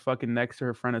college was fucking next to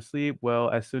her friend asleep. Well,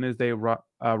 as soon as they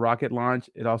rocket launched,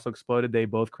 it also exploded. They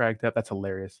both cracked up. That's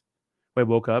hilarious. Wait,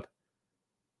 woke up.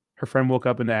 Her friend woke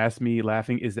up and asked me,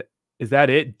 laughing, "Is that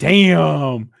it?"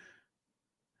 Damn.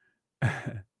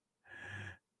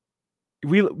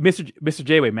 Mr.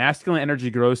 J-Way, masculine energy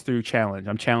grows through challenge.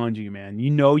 I'm challenging you, man. You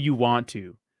know you want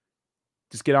to.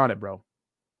 Just get on it, bro.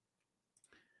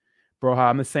 Bro,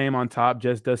 I'm the same on top,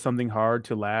 just does something hard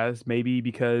to last. Maybe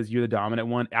because you're the dominant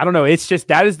one. I don't know. It's just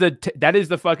that is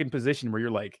the fucking position where you're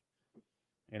like,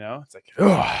 you know, it's like,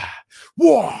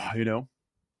 whoa, you know.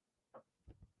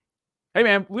 Hey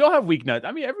man, we all have weak nuts.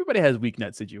 I mean, everybody has weak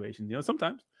nut situations, you know,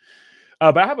 sometimes.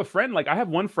 But I have a friend, like I have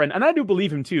one friend, and I do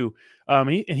believe him too.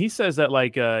 He says that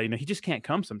like you know, he just can't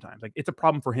come sometimes. Like it's a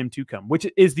problem for him to come, which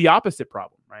is the opposite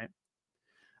problem, right?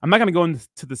 I'm not going to go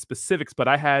into the specifics, but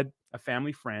I had a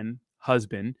family friend,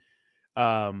 husband,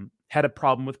 had a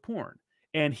problem with porn,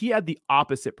 and he had the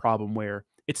opposite problem where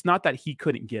it's not that he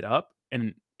couldn't get up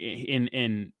and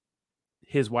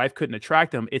his wife couldn't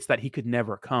attract him. It's that he could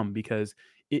never come because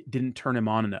it didn't turn him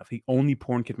on enough. Only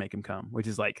porn could make him come, which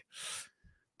is like,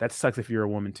 that sucks if you're a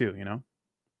woman too, you know?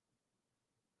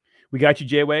 We got you,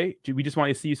 J-Way. We just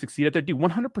want to see you succeed out there. Dude,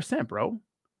 100%, bro.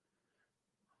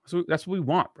 So that's what we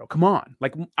want, bro. Come on.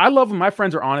 Like, I love when my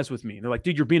friends are honest with me. They're like,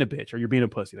 dude, you're being a bitch or you're being a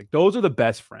pussy. Like, those are the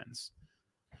best friends.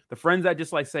 The friends that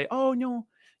just like say, oh, no,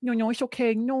 it's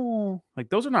okay. No. Like,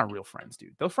 those are not real friends,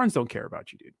 dude. Those friends don't care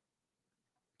about you, dude.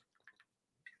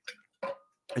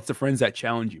 It's the friends that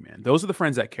challenge you, man. Those are the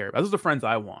friends that care. Those are the friends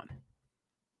I want.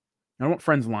 I don't want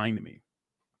friends lying to me.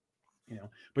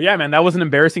 But yeah, man, that was an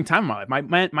embarrassing time in my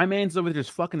life. My man's over there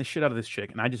just fucking the shit out of this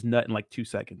chick, and I just nut in like 2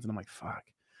 seconds, and I'm like, fuck,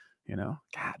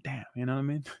 god damn, you know what I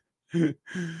mean?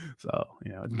 So,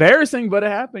 it's embarrassing, but it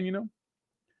happened.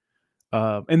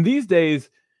 And these days,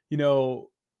 so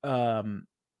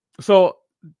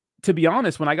to be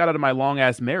honest, when I got out of my long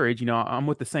ass marriage, I'm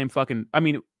with the same fucking. I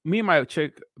mean, me and my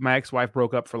ex-wife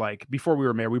broke up for like before we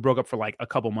were married. We broke up for like a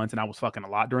couple months, and I was fucking a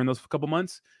lot during those couple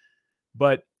months.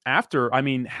 But after, I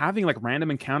mean, having like random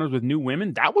encounters with new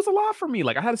women, that was a lot for me.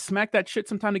 Like I had to smack that shit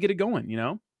sometime to get it going.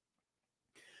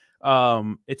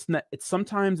 It's not. It's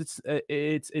sometimes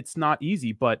it's not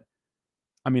easy, but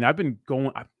I mean, I've been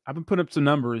putting up some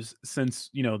numbers since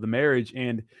the marriage,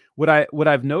 and what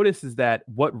I've noticed is that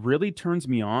what really turns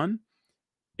me on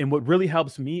and what really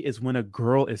helps me is when a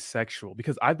girl is sexual,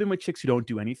 because I've been with chicks who don't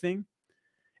do anything,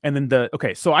 and then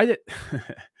so I did,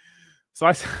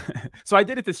 so I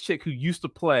dated this chick who used to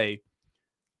play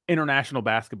international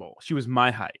basketball. She was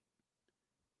my height,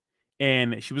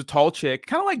 and she was a tall chick,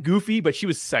 kind of like goofy, but she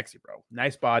was sexy, bro.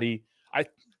 Nice body.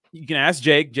 You can ask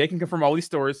Jake. Jake can confirm all these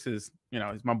stories because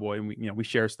he's my boy, and we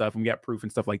share stuff and we got proof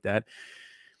and stuff like that.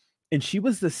 And she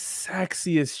was the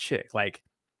sexiest chick. Like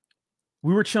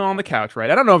we were chilling on the couch, right?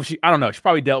 I don't know. She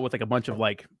probably dealt with like a bunch of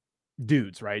like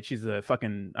dudes, right? She's a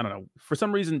fucking, I don't know. For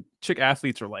some reason, chick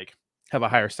athletes are like have a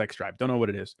higher sex drive. Don't know what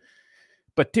it is.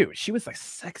 But dude, she was like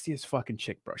sexiest fucking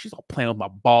chick, bro. She's all playing with my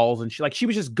balls, and she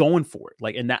was just going for it.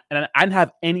 Like, and I didn't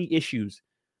have any issues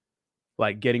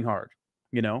like getting hard,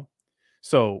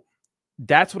 So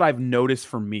that's what I've noticed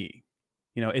for me,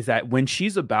 is that when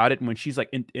she's about it, and when she's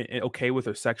like okay with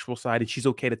her sexual side, and she's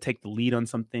okay to take the lead on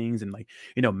some things and like,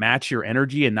 match your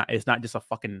energy, and it's not just a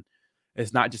fucking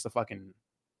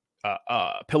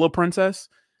pillow princess.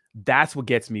 That's what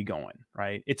gets me going,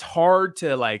 right? It's hard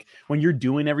to like when you're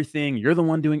doing everything, you're the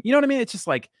one doing, you know what I mean? It's just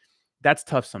like that's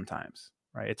tough sometimes,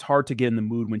 right? It's hard to get in the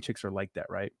mood when chicks are like that,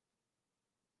 right?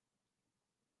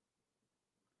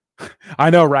 I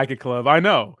know, Racket Club. I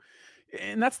know.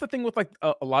 And that's the thing with like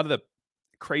a lot of the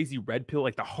crazy red pill,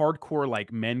 like the hardcore,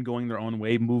 like men going their own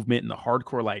way movement, and the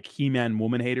hardcore, like He-Man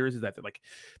woman haters, is that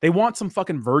they want some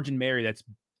fucking Virgin Mary that's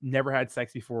never had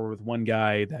sex before with one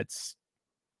guy that's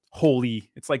holy.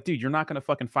 It's like, dude, you're not going to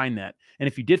fucking find that. And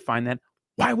if you did find that,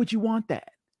 why would you want that?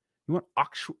 You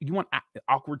want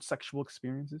awkward sexual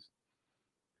experiences?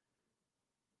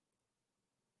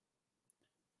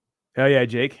 Hell yeah,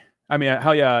 Jake. I mean,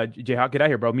 hell yeah, Jayhawk, get out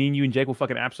here, bro. Me and you and Jake will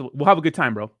fucking we'll have a good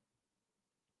time, bro.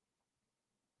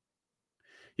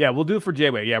 Yeah, we'll do it for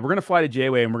J-Way. Yeah, we're gonna fly to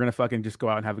J-Way, and we're gonna fucking just go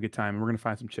out and have a good time. And we're gonna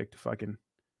find some chick to fucking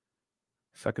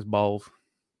suck his balls.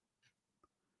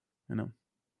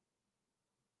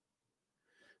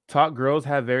 Talk girls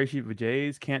have very cheap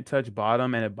vajays, can't touch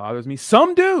bottom, and it bothers me.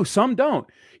 Some do, some don't.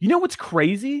 You know what's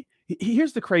crazy?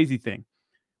 Here's the crazy thing.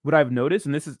 What I've noticed,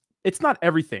 and it's not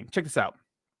everything. Check this out.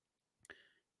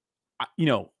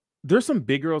 There's some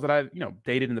big girls that I've,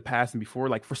 dated in the past and before,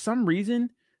 like for some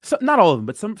reason, not all of them,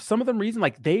 but some of them reason,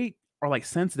 like they are like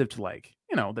sensitive to like,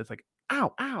 that's like,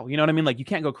 ow, ow. You know what I mean? Like you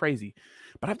can't go crazy.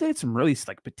 But I've dated some really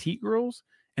like petite girls,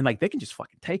 and like they can just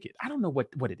fucking take it. I don't know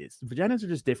what it is. Vaginas are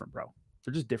just different, bro.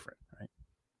 They're just different, right?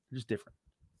 They're just different.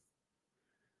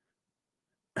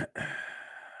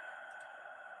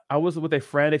 I was with a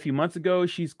friend a few months ago.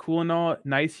 She's cool and all,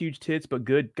 nice, huge tits, but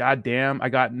good goddamn, I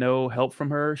got no help from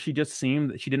her. She just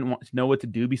seemed that she didn't want to know what to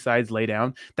do besides lay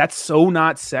down. That's so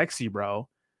not sexy, bro.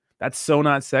 That's so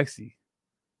not sexy.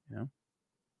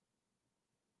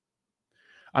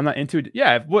 I'm not into it.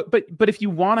 Yeah, but if you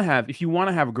want to have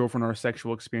a girlfriend or a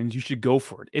sexual experience, you should go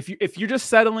for it. If you're just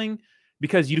settling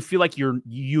because you feel like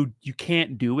you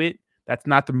can't do it, that's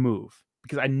not the move.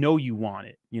 Because I know you want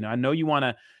it. I know you want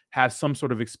to have some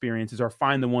sort of experiences or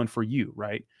find the one for you,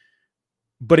 right?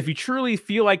 But if you truly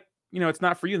feel like it's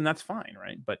not for you, then that's fine,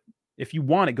 right? But if you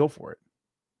want it, go for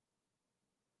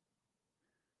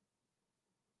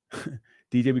it.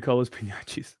 DJ, we call those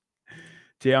pinachis.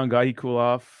 Jay on God, he cool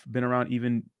off. Been around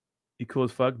even. He cool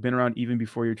as fuck. Been around even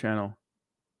before your channel.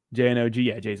 Jay and OG.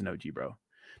 Yeah, Jay's an OG, bro.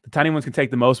 The tiny ones can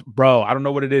take the most. Bro, I don't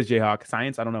know what it is, Jayhawk.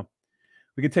 Science? I don't know.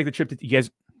 We can take the trip to. You guys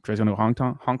going to go Hong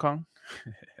Kong?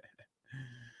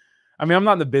 I mean, I'm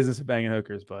not in the business of banging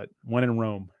hookers, but when in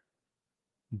Rome,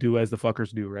 do as the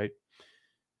fuckers do, right?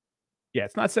 Yeah,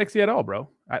 it's not sexy at all, bro.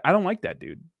 I don't like that,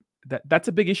 dude. That's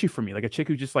a big issue for me. Like a chick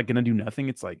who's just like gonna do nothing.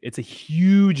 It's like it's a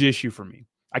huge issue for me.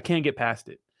 I can't get past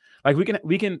it. Like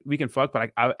we can fuck,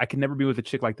 but I can never be with a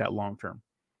chick like that long term.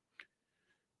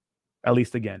 At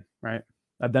least again, right?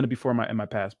 I've done it before in my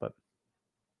past, but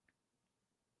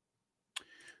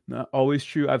Not always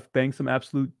true. I've banged some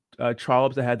absolute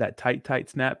trollops that had that tight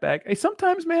snapback. Hey,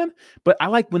 sometimes, man. But I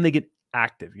like when they get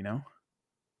active.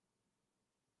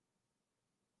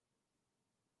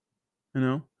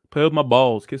 Play with my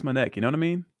balls, kiss my neck. You know what I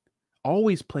mean?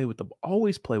 Always play with the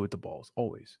balls.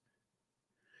 Always.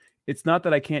 It's not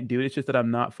that I can't do it. It's just that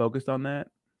I'm not focused on that.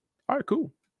 All right,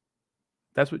 cool.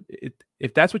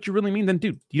 If that's what you really mean, then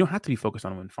dude, you don't have to be focused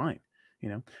on it. Fine.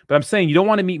 But I'm saying you don't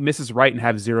want to meet Mrs. Right and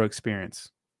have zero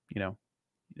experience.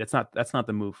 That's not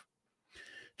the move.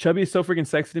 Chubby is so freaking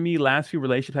sexy to me. Last few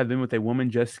relationships have been with a woman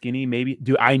just skinny. Maybe,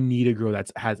 dude, I need a girl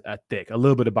that has a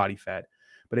little bit of body fat.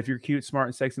 But if you're cute, smart,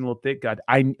 and sexy, and a little thick, God,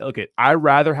 I'd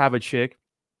rather have a chick.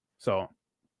 So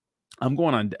I'm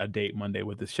going on a date Monday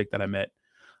with this chick that I met.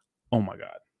 Oh my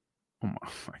God. Oh my,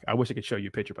 I wish I could show you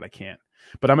a picture, but I can't.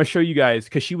 But I'm gonna show you guys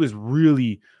because she was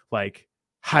really like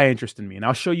high interest in me, and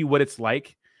I'll show you what it's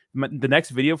like. The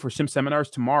next video for Sim Seminars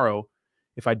tomorrow,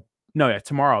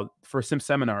 tomorrow for Sim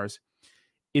Seminars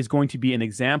is going to be an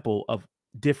example of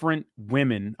different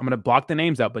women. I'm gonna block the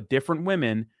names out, but different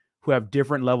women who have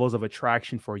different levels of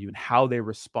attraction for you and how they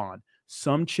respond.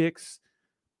 Some chicks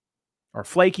are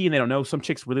flaky and they don't know. Some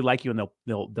chicks really like you and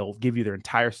they'll give you their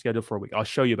entire schedule for a week. I'll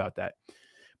show you about that.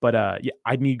 But yeah,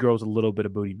 I need girls a little bit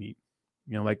of booty meat.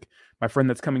 Like my friend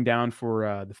that's coming down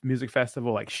for the music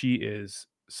festival, like she is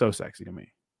so sexy to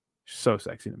me. So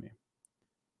sexy to me.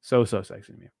 So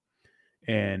sexy to me.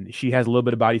 And she has a little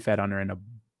bit of body fat on her and a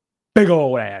big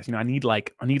old ass. I need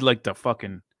like the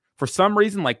fucking, for some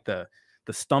reason, like the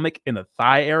stomach and the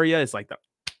thigh area is like the,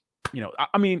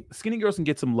 I mean, skinny girls can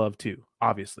get some love too,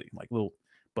 obviously, like little,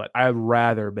 but I'd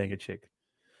rather bang a chick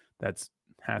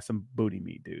has some booty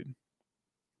meat, dude.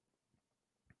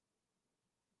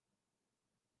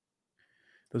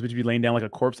 Those bitches be laying down like a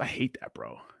corpse. I hate that,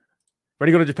 bro.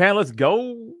 Ready to go to Japan? Let's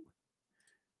go.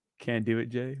 Can't do it,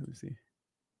 Jay. Let me see.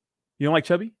 You don't like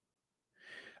chubby?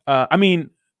 I mean,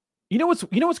 you know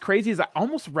what's crazy is I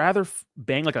almost rather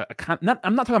bang like I'm not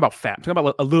talking about fat. I'm talking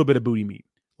about a little bit of booty meat.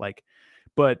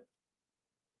 But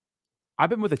I've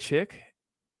been with a chick,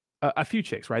 a few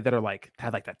chicks, right, that are like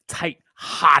have like that tight,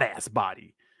 hot ass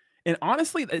body. And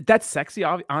honestly, that's sexy,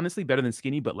 honestly, better than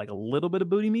skinny, but like a little bit of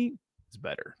booty meat is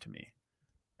better to me.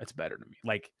 It's better to me.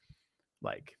 Like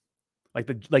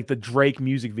the Drake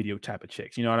music video type of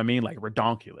chicks. You know what I mean? Like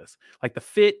redonkulous. Like the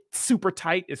fit super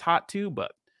tight is hot too,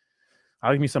 but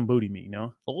I'll give me some booty meat,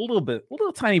 a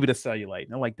little tiny bit of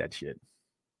cellulite. I like that shit.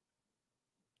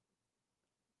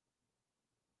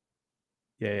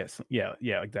 Yeah,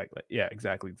 exactly. Yeah,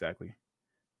 exactly.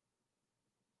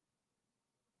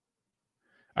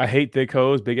 I hate thick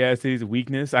hoes, big ass titties,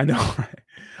 weakness. I know.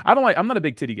 Right? I'm not a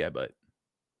big titty guy, but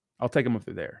I'll take them if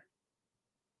they're there.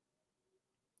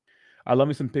 I love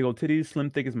me some big old titties. Slim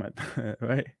thick is my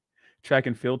right. Track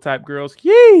and field type girls.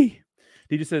 Yay!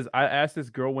 DJ says, I asked this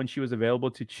girl when she was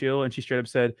available to chill, and she straight up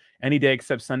said, any day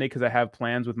except Sunday because I have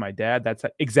plans with my dad. That's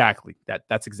exactly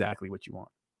what you want.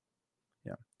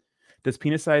 Yeah. Does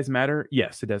penis size matter?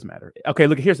 Yes, it does matter. Okay,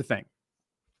 look, here's the thing.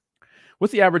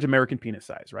 What's the average American penis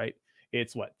size, right?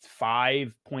 It's what,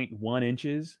 5.1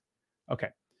 inches? Okay.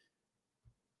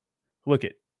 Look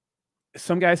it.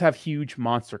 Some guys have huge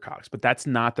monster cocks, but that's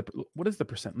not what is the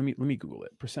percent? Let me Google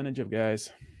it. Percentage of guys.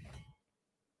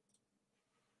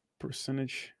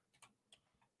 Percentage.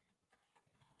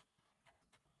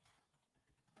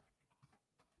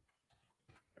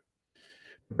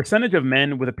 The percentage of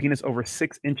men with a penis over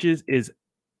 6 inches is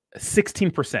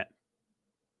 16%.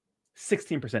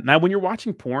 16%. Now, when you're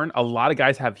watching porn, a lot of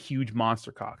guys have huge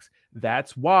monster cocks.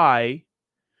 That's why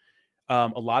a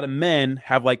lot of men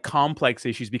have like complex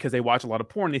issues because they watch a lot of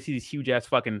porn. They see these huge ass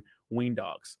fucking wing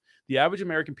dogs. The average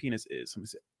American penis is, let me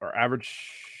see, or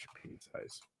average penis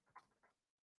size.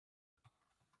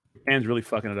 Japan's really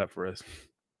fucking it up for us.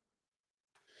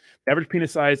 The average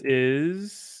penis size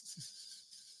is,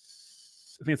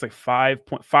 I think it's like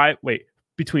 5.5. Wait,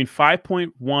 between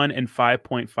 5.1 and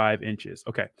 5.5 inches.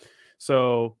 Okay.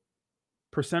 So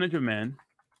percentage of men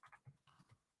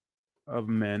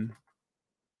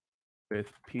with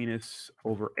penis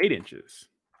over 8 inches.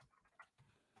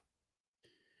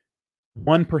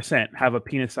 1% have a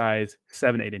penis size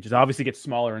 7-8 inches. Obviously, it gets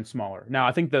smaller and smaller. Now,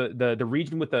 I think the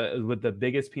region with the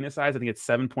biggest penis size, I think it's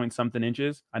 7 point something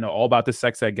inches. I know all about this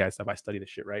sex ed guy stuff. I study this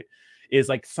shit, right? Is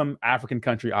like some African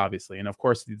country, obviously, and of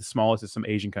course, the smallest is some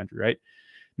Asian country, right?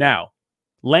 Now,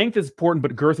 length is important,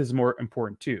 but girth is more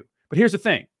important too. But here's the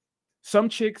thing: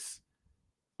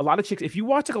 a lot of chicks, if you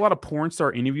watch like a lot of porn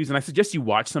star interviews, and I suggest you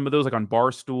watch some of those like on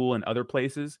Barstool and other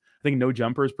places. I think No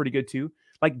Jumper is pretty good too.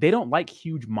 Like they don't like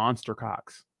huge monster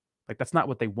cocks. Like that's not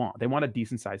what they want. They want a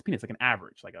decent sized penis, like an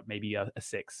average, like maybe a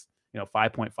 6.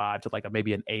 5.5 to like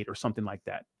maybe an 8 or something like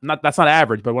that. That's not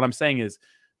average, but what I'm saying is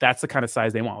that's the kind of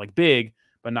size they want, like big,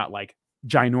 but not like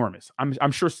ginormous.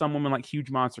 I'm sure some women like huge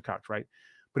monster cocks, right?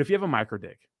 But if you have a micro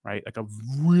dick, right, like a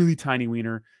really tiny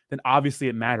wiener, then obviously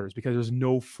it matters because there's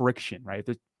no friction, right?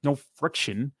 There's no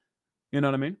friction, you know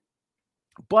what I mean?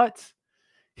 But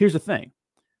here's the thing: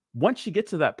 once she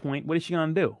gets to that point, what is she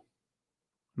gonna do?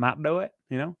 Not do it,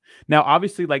 Now,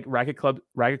 obviously, like Racket Club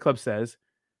says,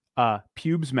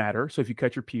 pubes matter. So if you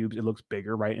cut your pubes, it looks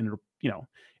bigger, right? And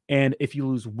and if you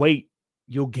lose weight,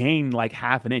 you'll gain like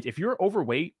half an inch. If you're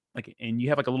overweight, like, and you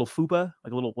have like a little fupa,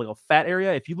 like a little fat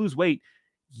area, if you lose weight,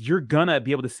 you're gonna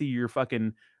be able to see your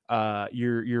fucking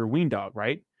your ween dog,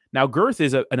 right? Now, girth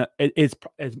is is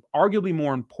arguably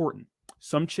more important.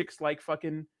 Some chicks like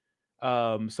fucking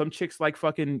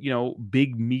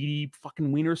big meaty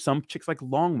fucking wieners. Some chicks like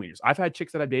long wieners. I've had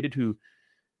chicks that I've dated who,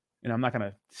 I'm not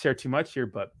gonna share too much here,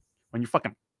 but when you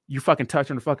fucking touch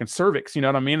on the fucking cervix, you know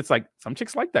what I mean? It's like some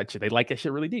chicks like that shit. They like that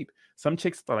shit really deep. Some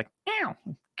chicks are like, ow,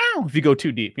 ow, if you go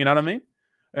too deep, you know what I mean?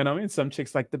 You know what I mean? Some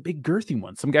chicks like the big girthy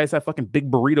ones. Some guys have fucking big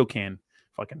burrito can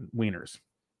fucking wieners.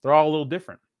 They're all a little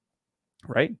different,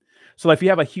 right? So if you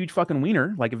have a huge fucking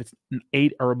wiener, like if it's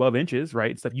 8 or above inches,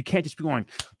 right? Stuff, you can't just be going,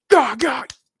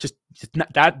 God. Just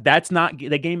not that's not,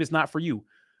 the game is not for you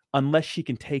unless she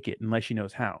can take it, unless she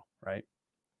knows how, right?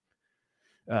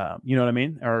 You know what I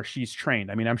mean? Or she's trained.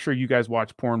 I mean, I'm sure you guys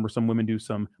watch porn where some women do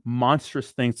some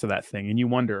monstrous things to that thing, and you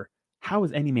wonder, how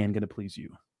is any man going to please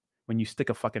you when you stick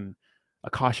a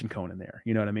caution cone in there?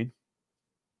 You know what I mean?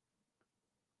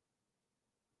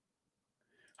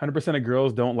 100% of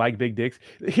girls don't like big dicks.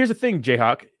 Here's the thing,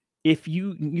 Jayhawk. If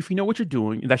you know what you're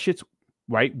doing, that shit's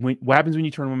right. What happens when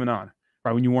you turn a woman on?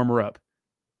 Right, when you warm her up,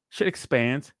 shit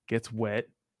expands, gets wet.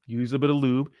 Use a bit of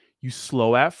lube. You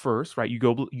slow at first, right? You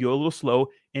go a little slow,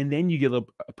 and then you get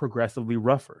progressively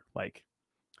rougher. Like,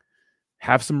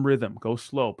 have some rhythm, go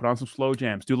slow, put on some slow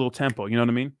jams, do a little tempo. You know what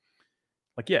I mean?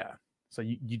 Like, yeah. So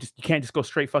you can't just go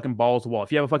straight fucking balls to wall.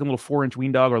 If you have a fucking little 4-inch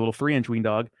ween dog or a little 3-inch ween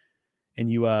dog,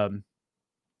 and you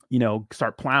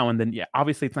start plowing, then yeah,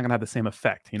 obviously it's not gonna have the same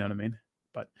effect. You know what I mean?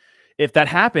 But if that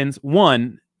happens,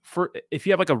 if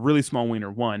you have like a really small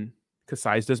wiener, because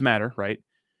size does matter, right?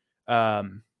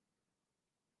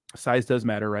 Size does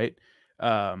matter, right?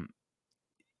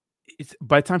 It's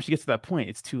by the time she gets to that point,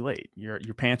 it's too late.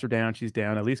 Your pants are down, she's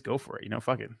down. At least go for it,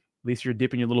 fuck it. At least you're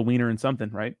dipping your little wiener in something,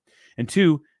 right? And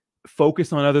 2,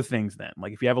 focus on other things then.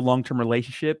 Like if you have a long-term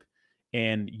relationship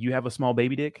and you have a small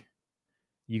baby dick,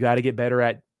 you got to get better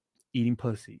at eating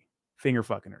pussy, finger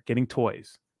fucking her, getting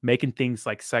toys, making things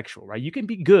like sexual, right? You can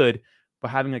be good by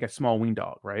having like a small ween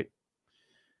dog, right?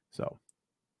 So,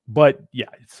 but yeah,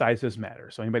 size does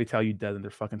matter. So anybody tell you doesn't,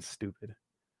 they're fucking stupid.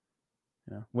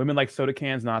 Women like soda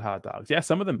cans, not hot dogs. Yeah,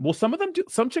 some of them. Well, some of them do.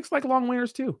 Some chicks like long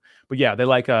wieners too. But yeah, they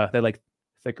like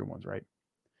thicker ones, right?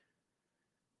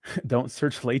 Don't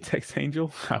search latex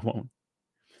angel. I won't.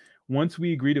 Once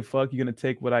we agree to fuck, you're gonna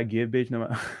take what I give, bitch.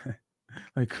 No,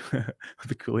 like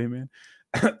the Kool-Aid man.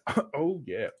 Oh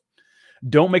yeah.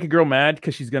 Don't make a girl mad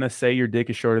because she's gonna say your dick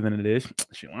is shorter than it is.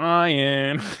 She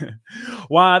lying.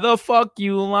 Why the fuck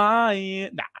you lying?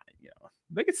 Nah,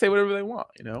 they can say whatever they want.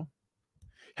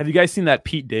 Have you guys seen that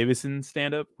Pete Davidson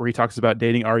stand-up where he talks about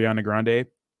dating Ariana Grande,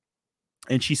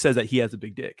 and she says that he has a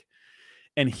big dick,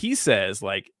 and he says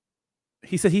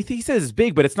he says it's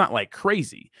big, but it's not like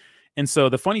crazy. And so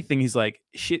the funny thing, he's like,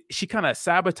 she kind of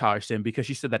sabotaged him because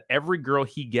she said that every girl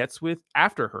he gets with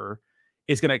after her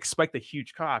is going to expect a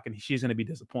huge cock and she's going to be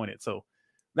disappointed. So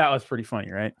that was pretty funny,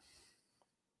 right?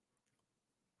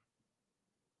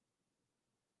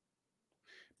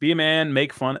 Be a man,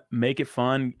 make it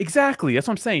fun. Exactly. That's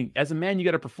what I'm saying. As a man, you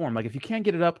got to perform. Like if you can't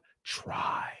get it up,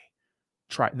 try.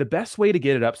 The best way to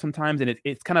get it up sometimes, and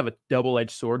it's kind of a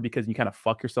double-edged sword because you kind of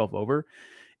fuck yourself over,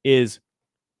 is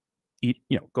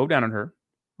go down on her,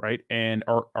 right? And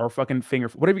our fucking finger,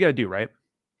 whatever you got to do, right?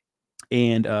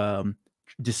 And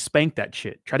just spank that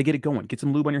shit. Try to get it going. Get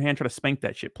some lube on your hand. Try to spank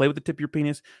that shit. Play with the tip of your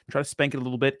penis. Try to spank it a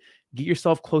little bit. Get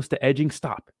yourself close to edging.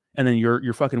 Stop. And then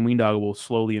your fucking ween dog will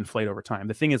slowly inflate over time.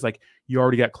 The thing is, like, you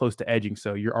already got close to edging,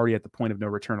 so you're already at the point of no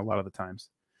return a lot of the times.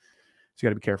 So you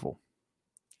got to be careful.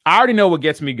 I already know what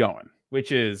gets me going,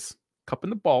 which is cupping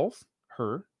the balls,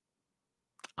 her.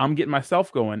 I'm getting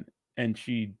myself going, and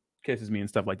she kisses me and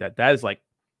stuff like that. That is like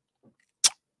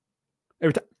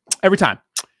every time.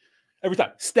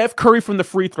 Steph Curry from the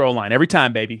free throw line. Every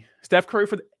time, baby. Steph Curry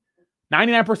for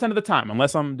 99% of the time,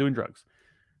 unless I'm doing drugs.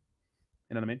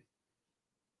 You know what I mean?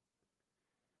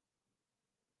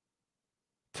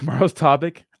 Tomorrow's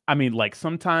topic. I mean, like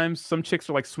sometimes some chicks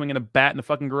are like swinging a bat in the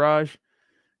fucking garage,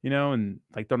 and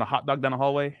like throwing a hot dog down the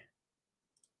hallway.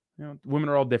 You know, women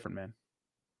are all different, man.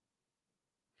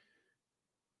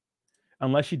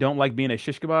 Unless you don't like being a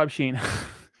shish kebab, she ain't.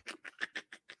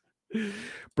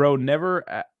 Bro, never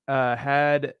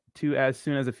had to as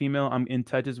soon as a female I'm in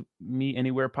touches me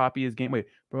anywhere. Poppy is game. Wait,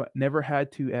 bro, never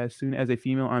had to as soon as a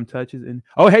female I'm touches in.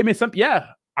 Oh, hey man, yeah.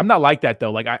 I'm not like that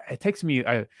though. Like it takes me.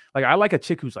 I like a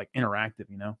chick who's like interactive,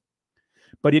 you know.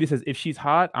 But it says if she's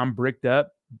hot, I'm bricked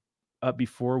up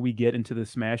before we get into the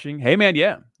smashing. Hey man,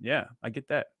 yeah, I get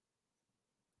that.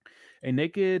 A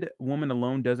naked woman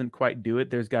alone doesn't quite do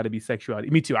it. There's got to be sexuality.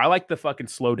 Me too. I like the fucking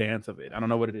slow dance of it. I don't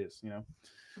know what it is, you know.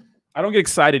 I don't get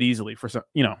excited easily for some,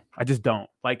 you know, I just don't.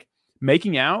 Like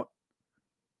making out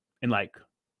and like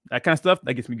that kind of stuff,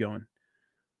 that gets me going.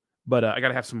 But I got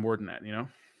to have some more than that, you know.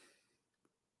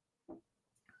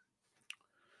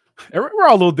 We're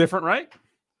all a little different, right?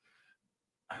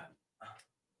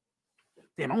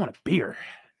 Damn, I want a beer.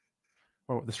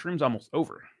 Oh, the stream's almost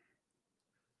over.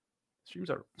 Should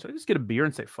I just get a beer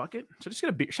and say fuck it? Should I just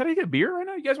get a beer? Should I get a beer right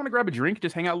now? You guys want to grab a drink,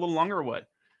 just hang out a little longer, or what?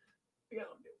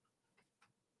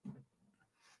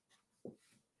 What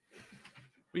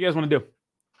do you guys want to do?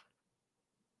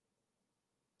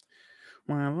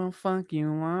 Why the fuck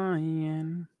you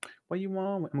lying? What you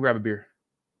want? I'm gonna grab a beer.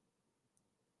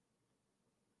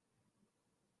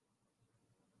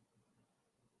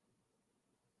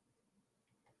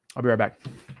 I'll be right back.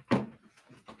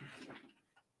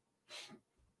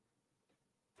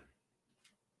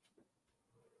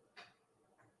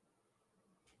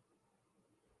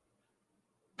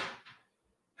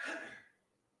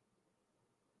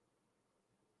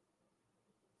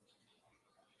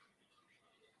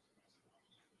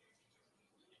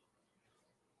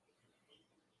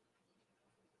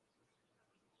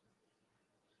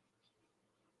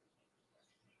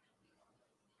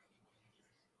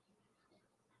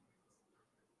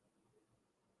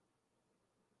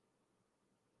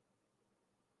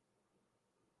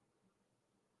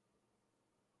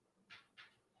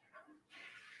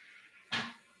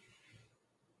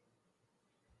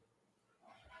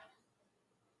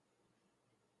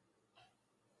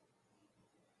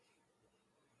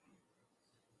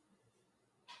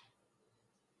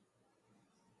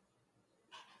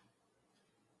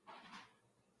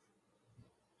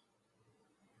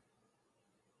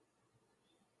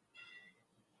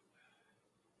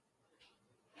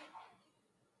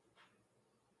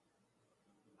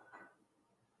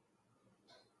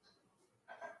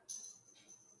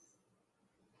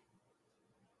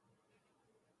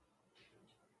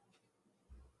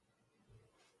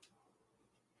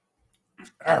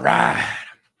 All right.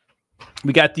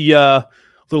 We got the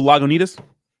little Lagunitas.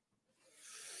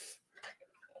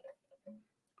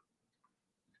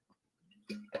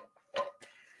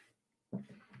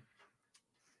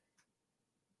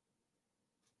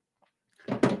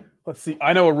 Let's see.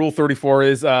 I know what Rule 34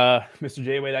 is, Mr.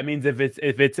 J-Way. That means if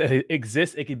it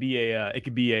exists, it could be a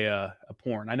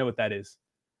porn. I know what that is.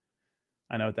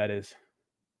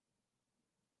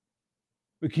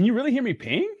 Wait, can you really hear me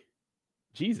ping?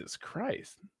 Jesus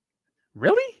Christ.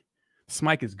 Really? This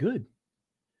mic is good.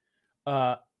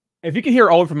 If you can hear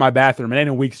all from my bathroom, it ain't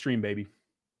a weak stream, baby.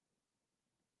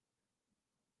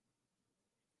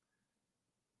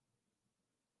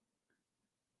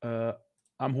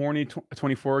 I'm horny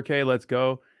 24K. Let's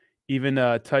go. Even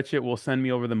touch it will send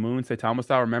me over the moon. Say Thomas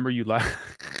style. Remember you like.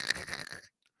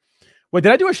 Wait,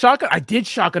 did I do a shotgun? I did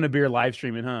shotgun a beer live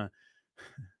streaming, huh?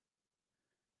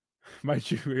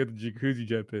 Might you get the jacuzzi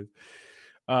jet piss?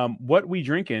 What we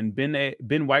drinking?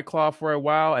 Been White Claw for a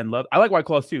while and I like White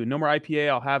Claws too. No more IPA.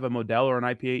 I'll have a Modelo or an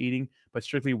IPA eating, but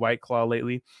strictly White Claw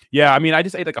lately. Yeah, I mean, I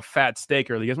just ate like a fat steak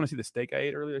earlier. You guys want to see the steak I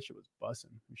ate earlier? That shit was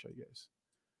busting. Let me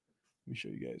show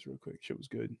you guys real quick. Shit was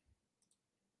good.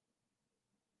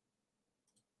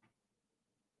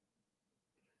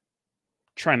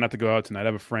 Trying not to go out tonight. I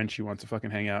have a friend. She wants to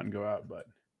fucking hang out and go out, but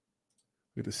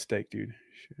look at the steak, dude.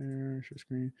 Share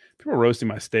screen. People are roasting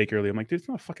my steak earlier. I'm like, dude, it's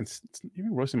not fucking. It's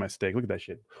even roasting my steak. Look at that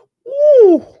shit.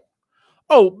 Ooh.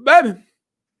 Oh, baby.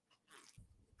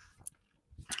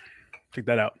 Check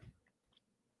that out.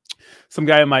 Some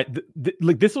guy in my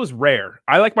like this was rare.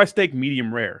 I like my steak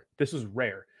medium rare. This was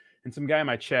rare. And some guy in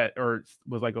my chat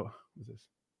was like, "Oh, what's this?"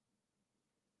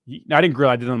 No, I didn't grill.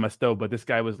 I did it on my stove. But this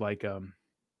guy was like, hold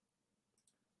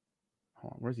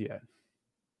on, where's he at?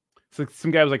 So some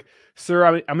guy was like, "Sir,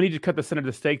 I'm gonna need you to cut the center of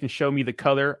the steak and show me the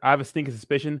color. I have a stinking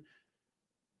suspicion."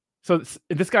 So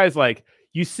this guy's like,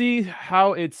 "You see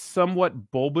how it's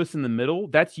somewhat bulbous in the middle?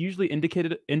 That's usually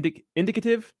indicative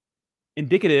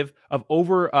of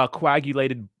over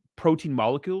coagulated protein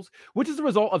molecules, which is the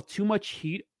result of too much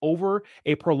heat over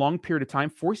a prolonged period of time,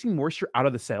 forcing moisture out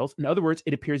of the cells. In other words,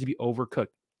 it appears to be overcooked.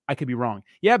 I could be wrong.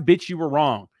 Yeah, bitch, you were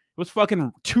wrong. It was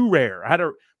fucking too rare. I had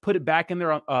to put it back in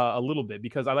there a little bit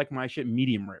because I like my shit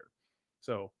medium rare.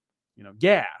 So, you know,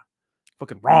 yeah,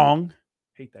 fucking wrong.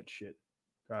 Hate that shit.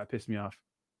 God, it pissed me off.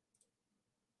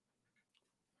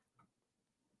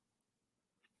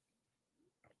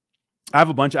 I have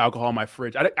a bunch of alcohol in my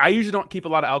fridge. I usually don't keep a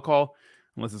lot of alcohol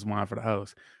unless it's wine for the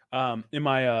house. In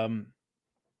my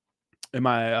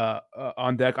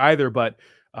on deck either, but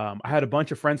I had a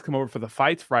bunch of friends come over for the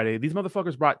fights Friday. These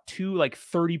motherfuckers brought 2 like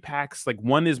 30 packs. Like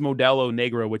one is Modelo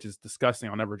Negro, which is disgusting.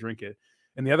 I'll never drink it.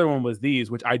 And the other one was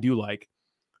these, which I do like.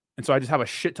 And so I just have a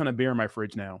shit ton of beer in my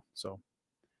fridge now. So,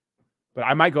 but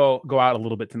I might go out a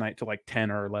little bit tonight to like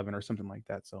 10 or 11 or something like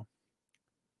that. So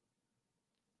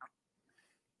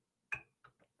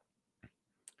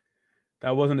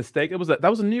that wasn't a steak. That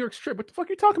was a New York strip. What the fuck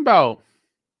are you talking about?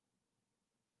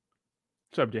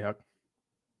 What's up, Jayhawk?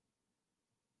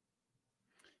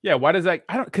 Yeah, why does that?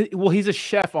 I don't. Well, he's a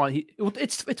chef on.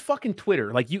 It's fucking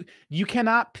Twitter. Like you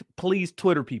cannot please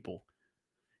Twitter people.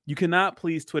 You cannot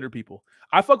please Twitter people.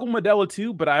 I fuck with Modelo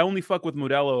too, but I only fuck with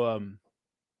Modelo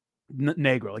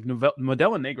Negro. Like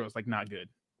Modelo Negro is like not good.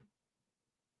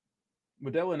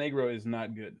 Modelo Negro is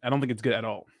not good. I don't think it's good at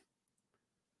all.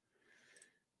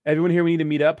 Everyone here, we need to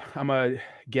meet up. I'm a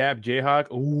Gab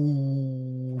Jayhawk.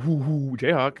 Ooh,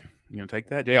 Jayhawk. You gonna take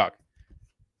that, Jayhawk?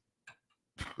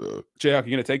 Jayhawk,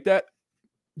 you gonna take that?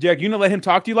 Jayhawk, you gonna let him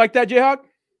talk to you like that, Jayhawk?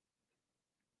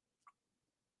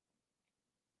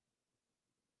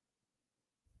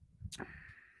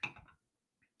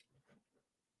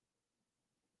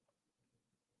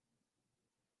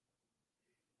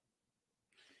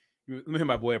 Let me hit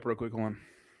my boy up real quick. Hold on.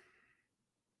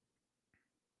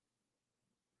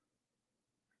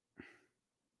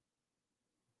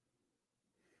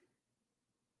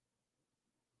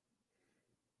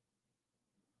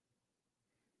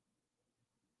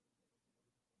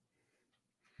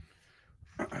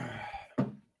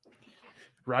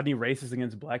 Rodney races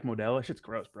against Black Modelo. That shit's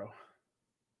gross, bro.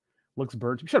 Looks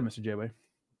burnt. Shut up, Mr. J-Way.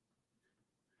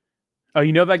 Oh,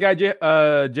 you know that guy,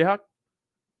 Jayhawk?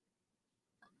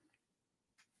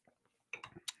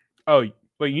 Oh,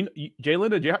 wait, Jay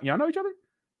Linda, Jayhawk, y'all know each other?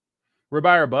 We're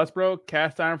by our bus, bro.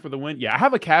 Cast iron for the win. Yeah, I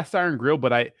have a cast iron grill,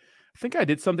 but I think I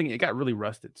did something. It got really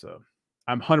rusted, so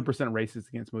I'm 100% racist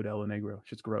against Modelo Negro.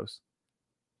 Shit's gross.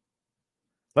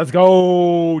 Let's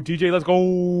go, DJ. Let's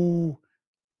go.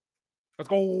 Let's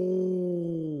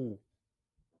go.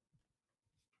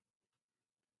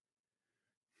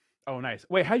 Oh, nice.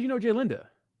 Wait, how'd you know Jay Linda?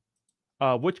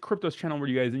 Which Cryptos channel were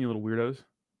you guys in, you little weirdos?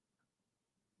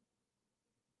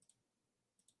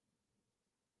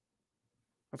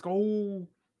 Let's go.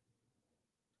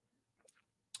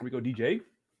 Here we go, DJ.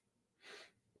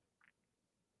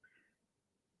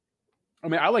 I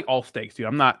mean, I like all steaks, dude.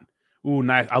 I'm not. Ooh,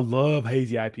 nice. I love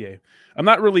hazy IPA. I'm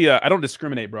not really. I don't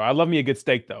discriminate, bro. I love me a good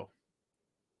steak, though.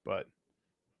 But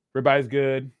ribeye is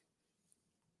good.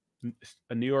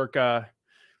 A New York. Let's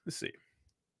see.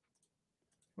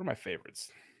 What are my favorites?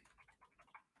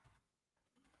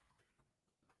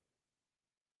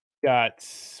 Got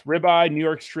ribeye, New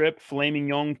York strip, filet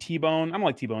mignon, T-bone. I don't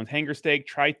like T-bones. Hanger steak,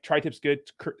 tri-tip's good.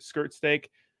 Skirt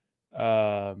steak.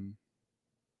 Filet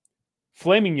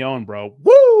mignon, bro.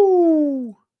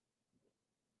 Woo!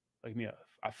 Like me, a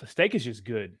steak is just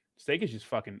good. Steak is just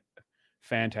fucking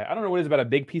fantastic. I don't know what it is about a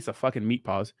big piece of fucking meat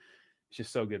paws. It's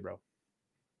just so good, bro.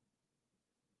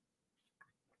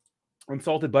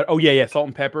 Unsalted butter. Oh yeah, salt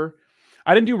and pepper.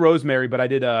 I didn't do rosemary, but I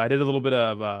did a little bit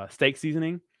of steak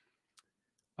seasoning.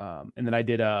 And then I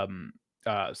did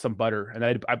some butter,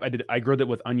 and I grilled it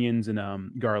with onions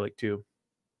and garlic too.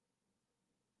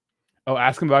 Oh,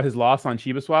 ask him about his loss on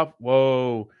Shiba Swap.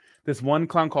 Whoa. This one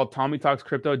clown called Tommy Talks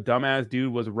Crypto, dumbass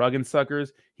dude, was rugging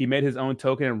suckers. He made his own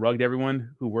token and rugged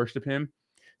everyone who worshipped him.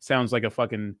 Sounds like a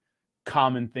fucking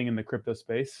common thing in the crypto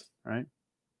space, right?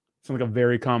 Sounds like a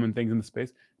very common thing in the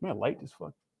space. My light is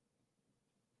fucked.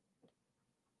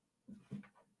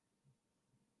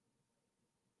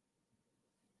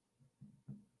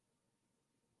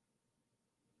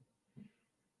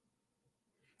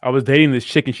 I was dating this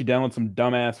chick and she downloaded some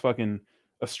dumbass fucking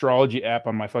astrology app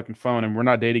on my fucking phone, and we're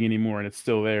not dating anymore, and it's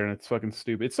still there, and it's fucking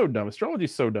stupid. It's so dumb. Astrology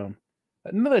is so dumb.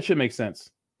 None of that shit makes sense.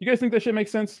 You guys think that shit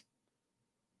makes sense?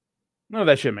 None of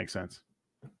that shit makes sense.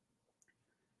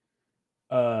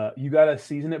 You gotta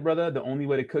season it, brother. The only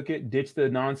way to cook it, ditch the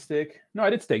non-stick. No, I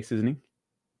did steak seasoning.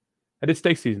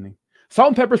 Salt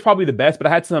and pepper is probably the best, but I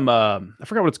had some I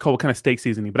forgot what it's called, what kind of steak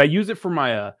seasoning, but I use it for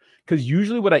my because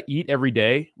usually what I eat every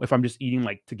day, if I'm just eating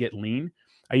like to get lean,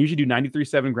 I usually do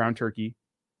 93.7 ground turkey,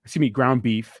 ground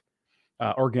beef,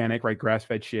 organic, right,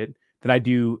 grass-fed shit, Then I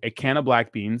do a can of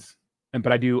black beans,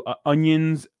 but I do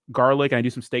onions, garlic, and I do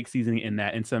some steak seasoning in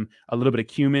that, and a little bit of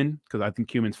cumin because I think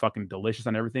cumin's fucking delicious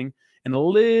on everything, and a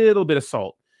little bit of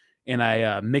salt. And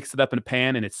I mix it up in a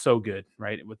pan, and it's so good,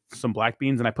 right? With some black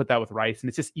beans, and I put that with rice, and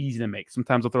it's just easy to make.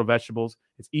 Sometimes I'll throw vegetables.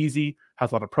 It's easy,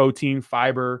 has a lot of protein,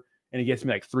 fiber, and it gets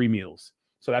me like 3 meals.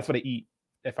 So that's what I eat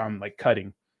if I'm like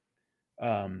cutting.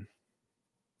 So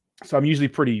I'm usually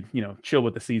pretty, chill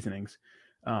with the seasonings.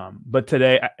 But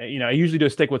today, I usually do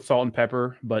a steak with salt and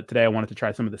pepper, but today I wanted to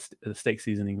try some of the steak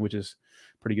seasoning, which is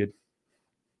pretty good.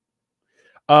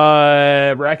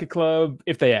 Racket Club,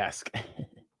 if they ask.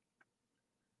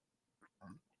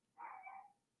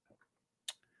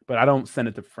 But I don't send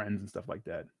it to friends and stuff like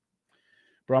that.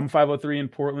 Bro, I'm 503 in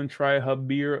Portland. Try Hub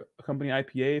Beer Company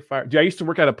IPA. Dude, I used to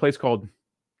work at a place called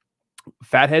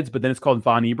Fatheads, but then it's called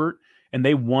Von Ebert, and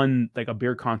they won like a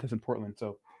beer contest in Portland.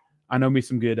 So I know me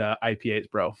some good IPAs,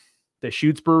 bro. The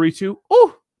Shoots Brewery too.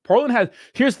 Oh, Portland has.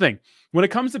 Here's the thing: when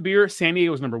it comes to beer, San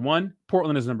Diego is number 1.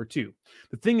 Portland is number 2.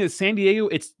 The thing is, San Diego,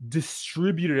 it's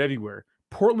distributed everywhere.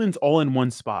 Portland's all in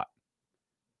one spot.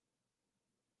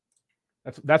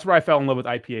 That's where I fell in love with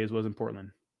IPAs, was in Portland.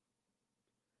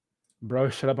 Bro,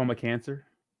 shut up on my cancer.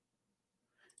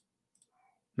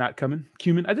 Not coming.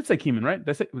 Cumin. I did say cumin, right?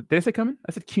 Did I say cumin?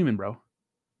 I said cumin, bro. I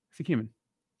said cumin.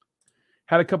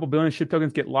 Had a couple billion ship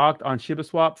tokens get locked on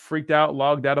ShibaSwap. Freaked out,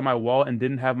 logged out of my wallet, and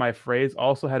didn't have my phrase.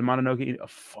 Also had Mononoke. Oh,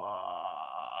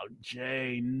 fuck,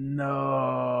 Jay,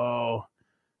 no.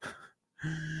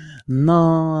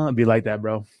 No. It'd be like that,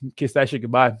 bro. Kiss that shit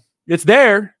goodbye. It's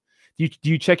there. Do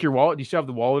you check your wallet? Do you still have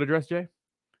the wallet address, Jay?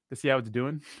 To see how it's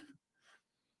doing?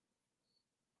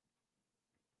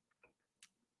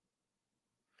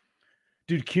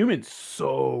 Dude, cumin's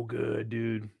so good,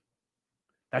 dude.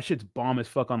 That shit's bomb as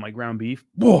fuck on like ground beef.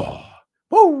 Whoa,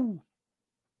 whoa.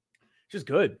 Just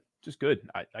good. Just good.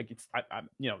 I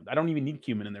don't even need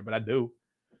cumin in there, but I do.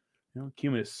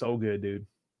 Cumin is so good, dude.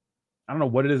 I don't know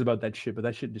what it is about that shit, but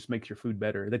that shit just makes your food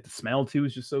better. Like the smell too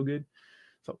is just so good.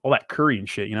 So all that curry and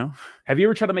shit, Have you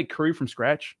ever tried to make curry from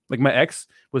scratch? Like my ex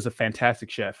was a fantastic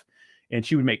chef, and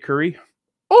she would make curry.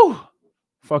 Oh,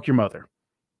 fuck your mother.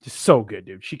 Just so good,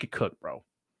 dude. She could cook, bro.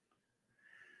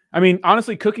 I mean,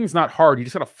 honestly, cooking's not hard. You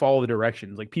just gotta follow the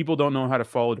directions. Like people don't know how to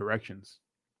follow directions.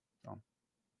 So.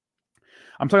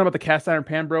 I'm talking about the cast iron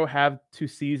pan, bro. Have to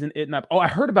season it up. Oh, I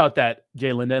heard about that,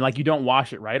 Jay Linda. And like you don't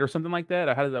wash it, right, or something like that.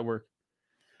 Or how does that work?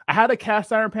 I had a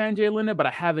cast iron pan, Jay Linda, but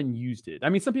I haven't used it. I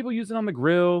mean, some people use it on the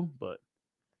grill, but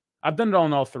I've done it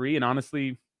on all 3. And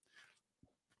honestly,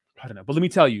 I don't know. But let me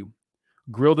tell you,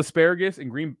 grilled asparagus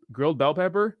and grilled bell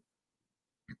pepper,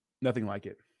 nothing like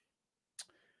it.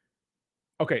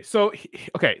 Okay, so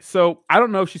I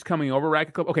don't know if she's coming over,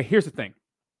 Racket Club. Okay, here's the thing.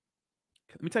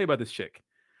 Let me tell you about this chick.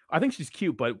 I think she's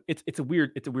cute, but it's a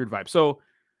weird vibe. So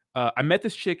I met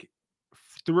this chick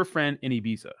through a friend in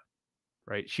Ibiza,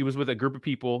 right? She was with a group of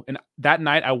people, and that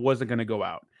night I wasn't gonna go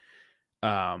out.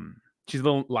 She's a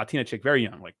little Latina chick, very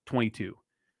young, like 22.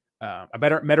 I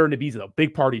met her in Ibiza, though,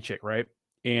 big party chick, right?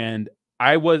 And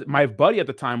my buddy at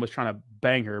the time was trying to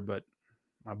bang her, but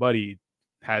my buddy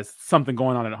has something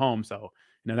going on at home, so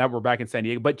now we're back in San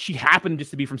Diego. But she happened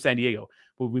just to be from San Diego.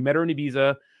 But we met her in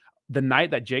Ibiza. The night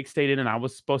that Jake stayed in and I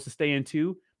was supposed to stay in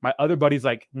too, my other buddies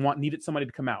needed somebody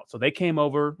to come out. So they came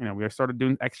over, we started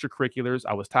doing extracurriculars.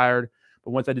 I was tired.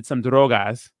 But once I did some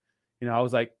drogas, I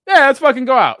was like, yeah, let's fucking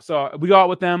go out. So we go out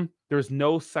with them. There was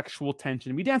no sexual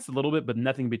tension. We danced a little bit, but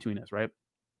nothing between us, right?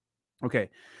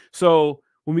 Okay. So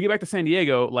when we get back to San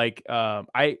Diego,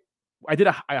 I did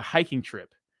a hiking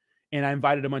trip and I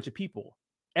invited a bunch of people.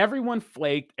 Everyone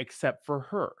flaked except for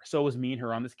her. So it was me and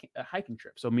her on this hiking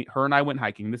trip. So her and I went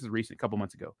hiking. This is recent, a couple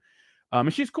months ago.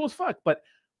 And she's cool as fuck. But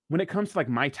when it comes to like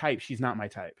my type, she's not my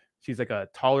type. She's like a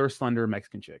taller, slender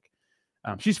Mexican chick.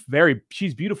 She's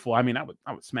beautiful. I mean, I would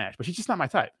smash, but she's just not my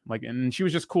type. And she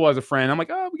was just cool as a friend. I'm like,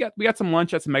 oh, we got some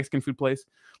lunch at some Mexican food place.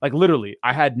 Like literally,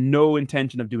 I had no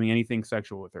intention of doing anything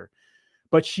sexual with her,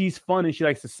 but she's fun and she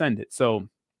likes to send it. So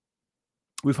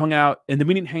we've hung out, and then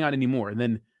we didn't hang out anymore. And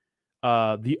then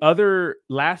the other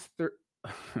last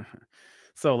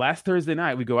Thursday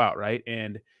night we go out, right?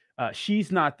 And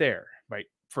she's not there, right?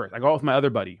 First, I go out with my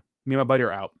other buddy. Me and my buddy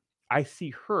are out. I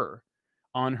see her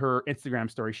on her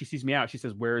Instagram story. She sees me out. She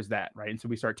says, "Where is that?" Right? And so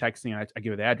we start texting, and I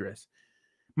give her the address.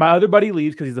 My other buddy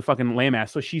leaves because he's a fucking lame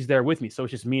ass. So she's there with me. So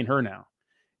it's just me and her now.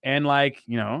 And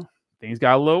things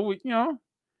got a little,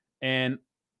 and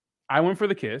I went for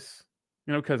the kiss,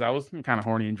 because I was kind of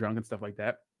horny and drunk and stuff like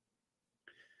that.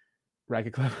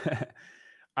 Racket Club.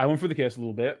 I went for the kiss a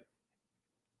little bit,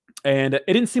 and it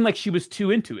didn't seem like she was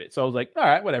too into it. So I was like, all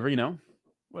right, whatever,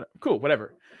 cool,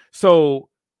 whatever. So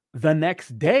the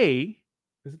next day,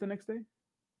 is it the next day?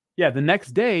 Yeah, the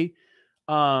next day,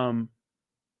 she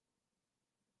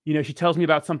tells me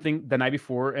about something the night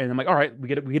before, and I'm like, all right, we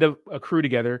get a crew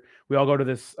together. We all go to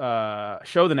this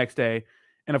show the next day,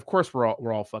 and of course we're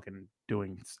all fucking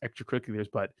doing extracurriculars,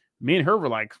 but me and her were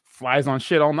like flies on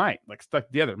shit all night, like stuck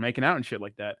together, making out and shit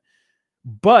like that.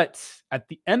 But at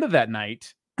the end of that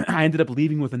night, I ended up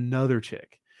leaving with another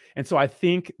chick. And so I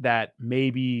think that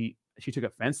maybe she took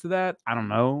offense to that. I don't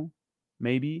know.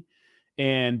 Maybe.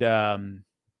 And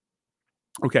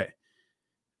okay.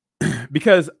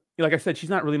 Because like I said,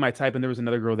 she's not really my type, and there was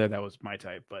another girl there that was my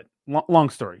type, but long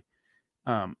story.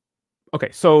 Okay,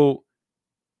 so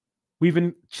we've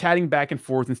been chatting back and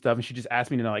forth and stuff, and she just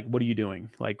asked me to like, what are you doing?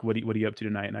 Like, what are you up to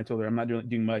tonight? And I told her I'm not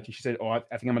doing much. And she said, oh, I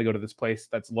think I'm gonna go to this place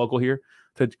that's local here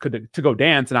to go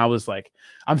dance. And I was like,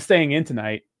 I'm staying in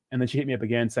tonight. And then she hit me up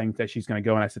again saying that she's gonna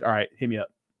go. And I said, all right, hit me up.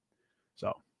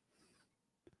 So,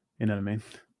 you know what I mean?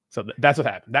 So that's what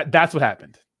happened. That's what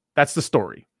happened. That's the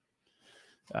story.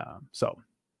 So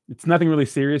it's nothing really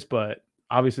serious, but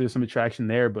obviously there's some attraction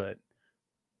there. But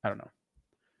I don't know.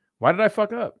 Why did I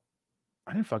fuck up?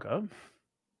 I didn't fuck up.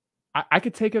 I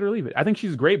could take it or leave it. I think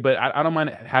she's great, but I don't mind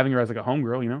having her as like a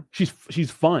homegirl, you know?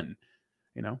 She's fun,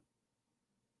 you know?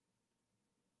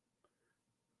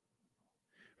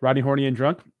 Rodney, horny, and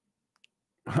drunk?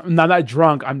 I'm not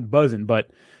drunk. I'm buzzing,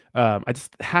 but I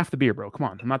just half the beer, bro. Come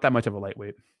on. I'm not that much of a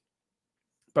lightweight.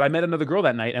 But I met another girl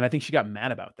that night, and I think she got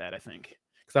mad about that, I think.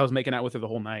 Because I was making out with her the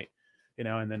whole night, you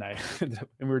know? And then and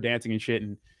we were dancing and shit,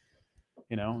 and,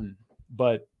 you know?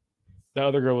 But the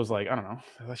other girl was like, I don't know.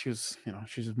 I thought she was,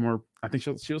 she's more, I think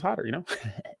she was hotter, you know?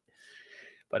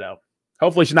 But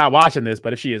hopefully she's not watching this,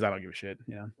 but if she is, I don't give a shit,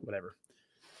 whatever.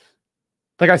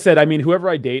 Like I said, I mean, whoever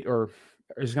I date is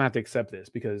just gonna have to accept this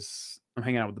because I'm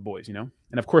hanging out with the boys, you know?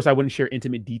 And of course I wouldn't share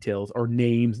intimate details or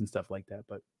names and stuff like that,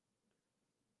 but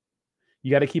you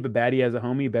got to keep a baddie as a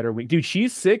homie, better wing. Dude,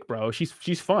 she's sick, bro. She's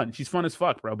fun. She's fun as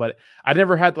fuck, bro. But I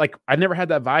never had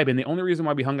that vibe. And the only reason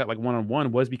why we hung out like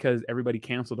one-on-one was because everybody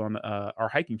canceled on our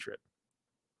hiking trip.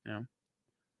 You know?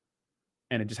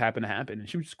 And it just happened to happen. And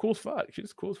she was just cool as fuck.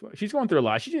 She's cool as fuck. She's going through a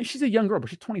lot. She's a young girl,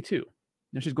 but she's 22. You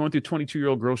know, she's going through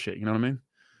 22-year-old girl shit. You know what I mean?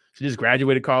 She just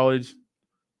graduated college.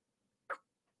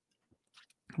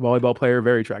 Volleyball player,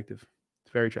 very attractive.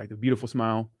 Very attractive. Beautiful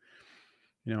smile.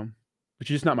 You know? But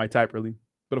she's just not my type, really.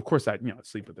 But of course, I'd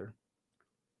sleep with her.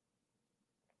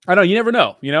 I know, you never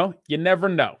know, You never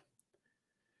know.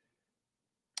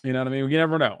 You know what I mean? You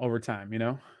never know over time,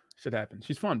 Shit happens.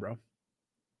 She's fun, bro.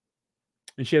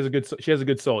 And she has a good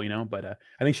soul, But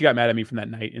I think she got mad at me from that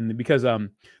night. And because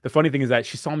the funny thing is that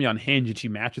she saw me on Hinge and she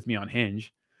matched with me on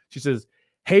Hinge. She says,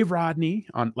 hey, Rodney,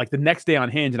 on like the next day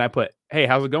on Hinge. And I put, hey,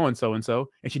 how's it going? So-and-so.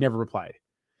 And she never replied.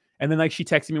 And then like she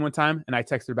texted me one time and I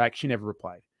texted her back. She never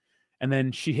replied. And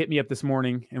then she hit me up this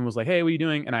morning and was like, hey, what are you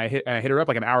doing? And I hit her up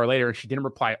like an hour later and she didn't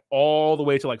reply all the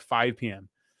way to like 5 p.m.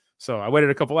 So I waited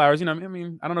a couple hours. I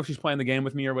mean, I don't know if she's playing the game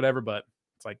with me or whatever, but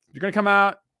it's like, you're going to come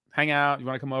out, hang out. You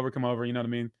want to come over. You know what I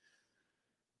mean?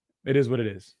 It is what it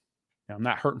is. I'm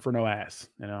not hurting for no ass.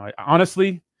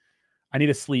 Honestly, I need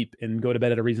to sleep and go to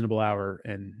bed at a reasonable hour.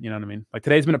 And you know what I mean? Like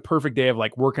today's been a perfect day of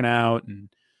like working out and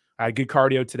I had good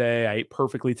cardio today. I ate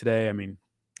perfectly today. I mean,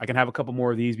 I can have a couple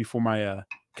more of these before my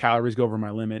calories go over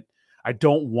my limit. I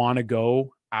don't want to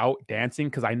go out dancing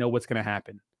because I know what's going to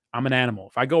happen. I'm an animal.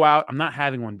 If I go out, I'm not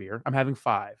having 1 beer. I'm having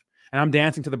 5. And I'm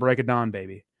dancing to the break of dawn,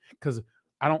 baby. Because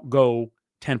I don't go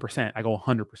 10%. I go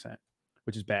 100%,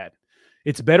 which is bad.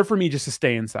 It's better for me just to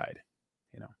stay inside,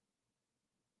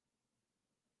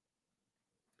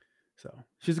 So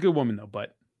she's a good woman, though,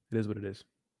 but it is what it is.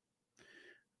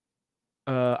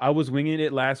 I was winging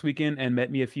it last weekend and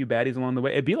met me a few baddies along the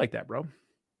way. It'd be like that, bro.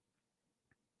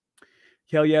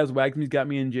 Hell yeah, Wagme's got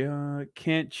me in jail.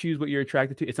 Can't choose what you're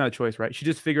attracted to. It's not a choice, right? She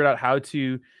just figured out how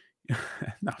to.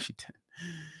 No, she didn't.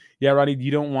 Yeah, Rodney,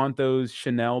 you don't want those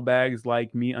Chanel bags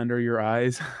like me under your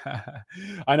eyes.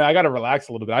 I know. I got to relax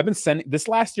a little bit. I've been sending. This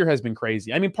last year has been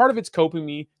crazy. I mean, part of it's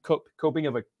coping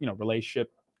of a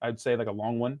relationship. I'd say like a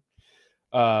long one.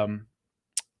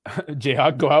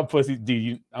 Jayhawk, go out, pussy.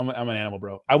 Dude, I'm an animal,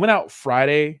 bro. I went out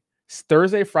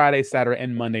Thursday, Friday, Saturday,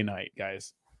 and Monday night,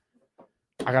 guys.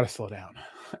 I gotta slow down.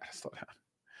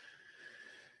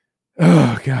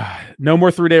 Oh God, no more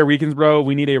 3-day weekends, bro.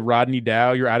 We need a Rodney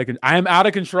Dow. I am out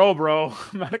of control, bro.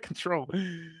 I'm out of control.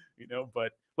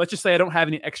 But let's just say I don't have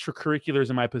any extracurriculars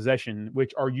in my possession,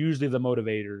 which are usually the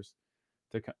motivators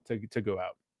to go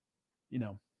out.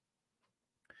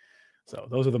 So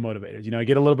those are the motivators.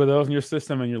 Get a little bit of those in your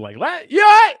system, and you're like,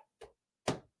 yeah,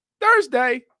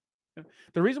 Thursday.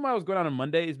 The reason why I was going out on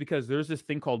Monday is because there's this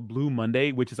thing called Blue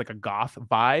Monday, which is like a goth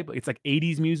vibe. It's like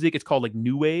 80s music. It's called like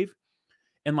new wave.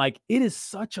 And like it is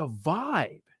such a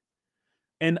vibe.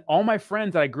 And all my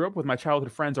friends that I grew up with, my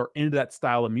childhood friends, are into that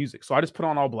style of music. So I just put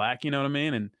on all black, you know what I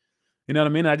mean? And you know what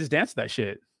I mean? And I just dance to that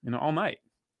shit, all night.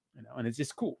 And it's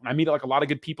just cool. And I meet like a lot of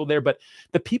good people there. But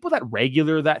the people that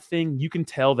regular that thing, you can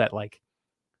tell that like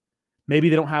maybe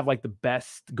they don't have like the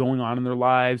best going on in their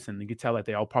lives, and you can tell that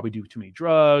they all probably do too many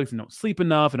drugs and don't sleep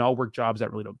enough and all work jobs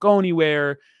that really don't go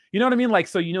anywhere. You know what I mean? Like,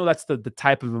 so that's the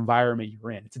type of environment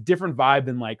you're in. It's a different vibe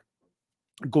than like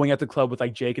going at the club with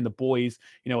like Jake and the boys,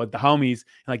 with the homies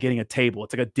and like getting a table.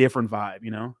 It's like a different vibe,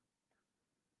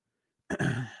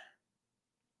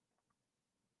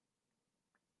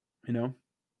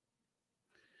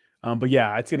 But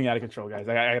yeah, it's getting out of control, guys.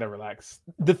 I gotta relax.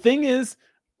 The thing is,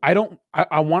 I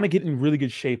want to get in really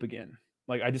good shape again.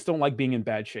 Like, I just don't like being in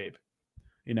bad shape.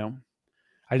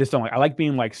 I just don't like. I like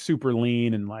being like super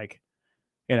lean and like,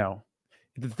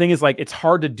 the thing is like it's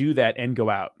hard to do that and go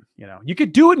out. You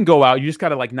could do it and go out. You just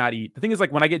gotta like not eat. The thing is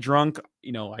like when I get drunk,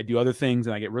 I do other things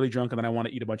and I get really drunk and then I want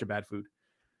to eat a bunch of bad food.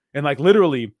 And like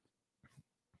literally,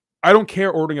 I don't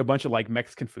care ordering a bunch of like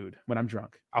Mexican food when I'm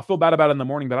drunk. I'll feel bad about it in the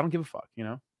morning, but I don't give a fuck,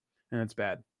 and it's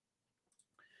bad.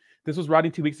 This was Rodney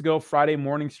 2 weeks ago, Friday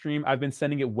morning stream. I've been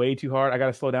sending it way too hard. I got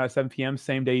to slow down at 7 p.m.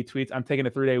 Same day he tweets. I'm taking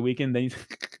a 3-day weekend. Then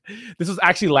this was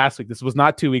actually last week. This was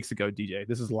not 2 weeks ago, DJ.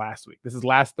 This is last week. This is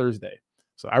last Thursday.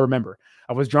 So I remember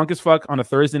I was drunk as fuck on a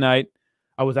Thursday night.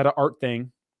 I was at an art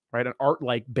thing, right? An art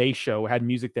like bass show, had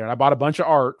music there. And I bought a bunch of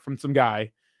art from some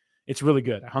guy. It's really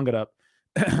good. I hung it up.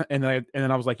 and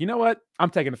then I was like, you know what?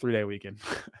 I'm taking a 3-day weekend.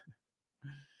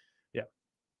 Yeah.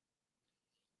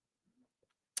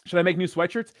 Should I make new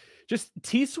sweatshirts? Just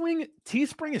Teespring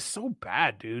is so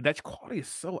bad, dude. That quality is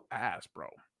so ass, bro.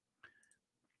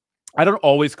 I don't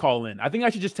always call in. I think I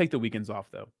should just take the weekends off,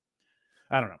 though.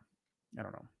 I don't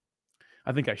know.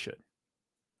 I think I should.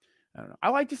 I don't know. I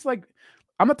like just like,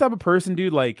 I'm the type of person,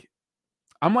 dude, like,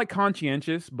 I'm like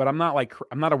conscientious, but I'm not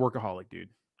a workaholic, dude.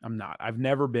 I'm not. I've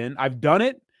never been. I've done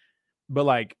it, but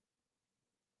like,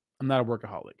 I'm not a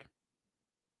workaholic.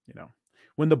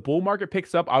 When the bull market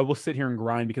picks up, I will sit here and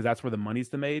grind because that's where the money's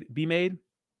to be made.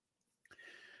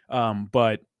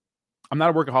 But I'm not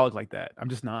a workaholic like that. I'm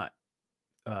just not.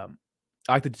 I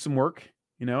like to do some work,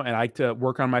 and I like to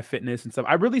work on my fitness and stuff.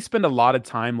 I really spend a lot of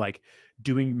time like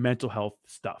doing mental health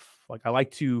stuff. Like I like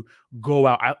to go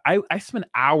out. I spend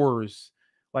hours.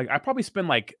 Like I probably spend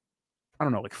like, I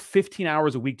don't know, like 15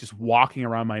 hours a week just walking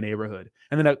around my neighborhood.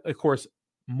 And then of course,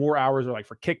 more hours are like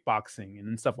for kickboxing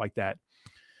and stuff like that.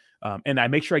 And I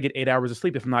make sure I get 8 hours of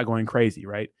sleep if I'm not going crazy,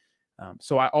 right?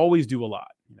 So I always do a lot.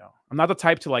 I'm not the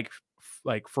type to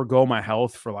like forgo my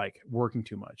health for like working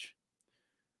too much.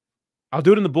 I'll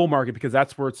do it in the bull market because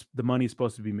that's where the money is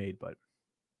supposed to be made. But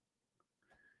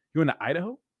you in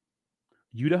Idaho?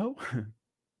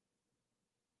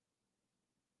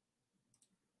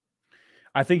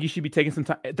 I think you should be taking some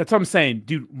time. That's what I'm saying,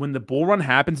 dude. When the bull run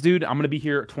happens, dude, I'm gonna be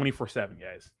here 24/7,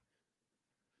 guys.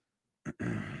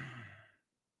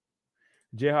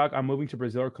 Jayhawk, I'm moving to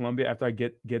Brazil or Colombia after I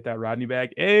get that Rodney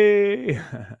bag. Hey,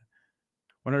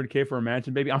 100K for a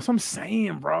mansion, baby. That's what I'm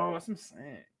saying, bro. That's what I'm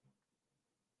saying.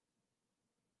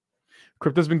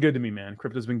 Crypto's been good to me, man.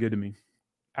 Crypto's been good to me.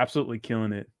 Absolutely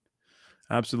killing it.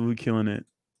 Absolutely killing it.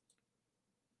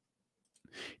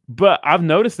 But I've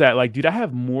noticed that, like, dude, I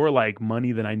have more like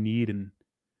money than I need, and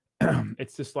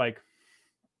it's just like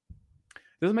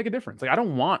it doesn't make a difference. Like, I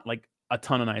don't want like a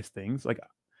ton of nice things. Like,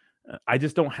 I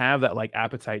just don't have that like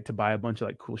appetite to buy a bunch of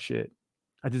like cool shit.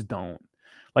 I just don't.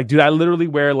 Like, dude, I literally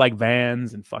wear like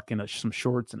Vans and fucking some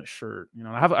shorts and a shirt.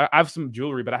 I have some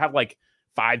jewelry, but I have like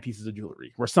 5 pieces of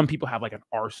jewelry. Where some people have like an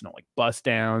arsenal, like bust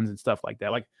downs and stuff like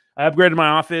that. Like, I upgraded my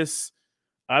office.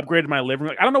 I upgraded my living room.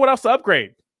 Like, I don't know what else to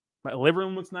upgrade. My living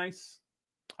room looks nice.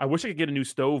 I wish I could get a new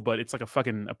stove, but it's like a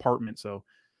fucking apartment. So,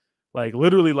 like,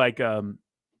 literally, like,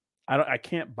 I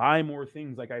can't buy more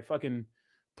things. Like, I fucking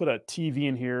put a TV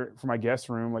in here for my guest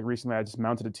room. Like, recently, I just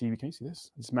mounted a TV. Can you see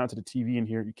this? I just mounted a TV in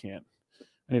here. You can't.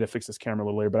 I need to fix this camera a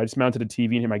little later, but I just mounted a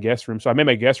TV in my guest room. So I made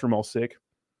my guest room all sick.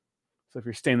 So if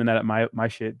you're staying the night at my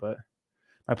shit, but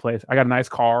my place, I got a nice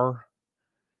car.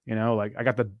 Like, I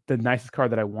got the nicest car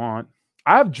that I want.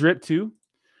 I have drip too,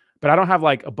 but I don't have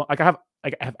like I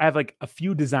have like a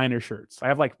few designer shirts. I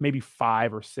have like maybe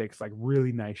 5 or 6 like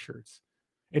really nice shirts,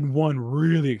 and one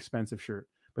really expensive shirt,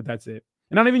 but that's it.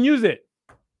 And I don't even use it.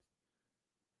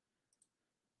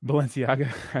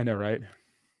 Balenciaga, I know, right?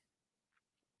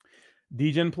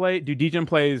 Degen play, dude. Degen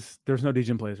plays. There's no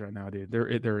Degen plays right now, dude.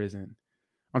 There isn't.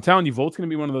 I'm telling you, Volt's gonna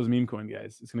be one of those meme coin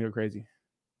guys. It's gonna go crazy.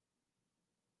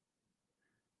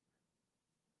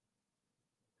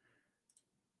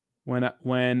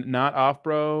 When not off,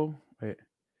 bro. Wait.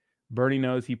 Bernie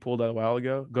knows he pulled out a while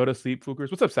ago. Go to sleep,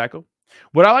 Fookers. What's up, Sacco?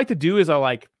 What I like to do is I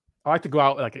like to go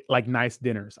out like nice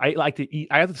dinners. I like to eat.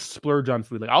 I have to splurge on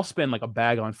food. Like I'll spend like a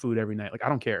bag on food every night. Like I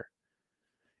don't care.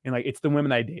 And like it's the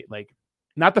women I date. Like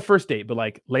not the first date, but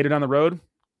like later down the road,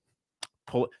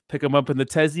 pick them up in the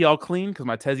Tezzy all clean because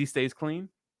my Tezzy stays clean.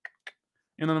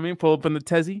 You know what I mean? Pull up in the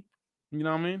Tezzy. You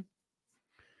know what I mean?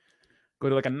 Go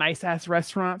to like a nice ass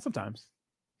restaurant. Sometimes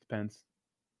depends.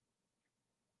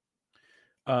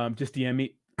 Just DM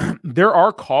me. There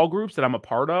are call groups that I'm a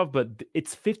part of, but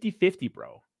it's 50-50,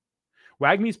 bro.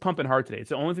 Wagme's pumping hard today. It's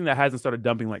the only thing that hasn't started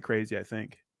dumping like crazy, I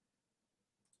think.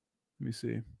 Let me see.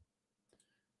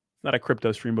 It's not a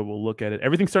crypto stream, but we'll look at it.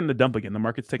 Everything's starting to dump again. The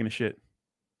market's taking a shit.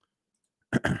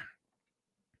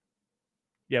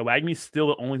 Yeah, Wagme's still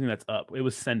the only thing that's up. It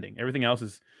was sending. Everything else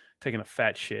is taking a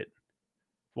fat shit.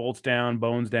 Volts down,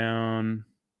 bones down.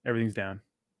 Everything's down.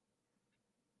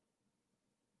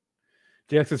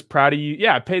 JX is proud of you.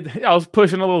 Yeah, I was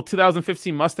pushing a little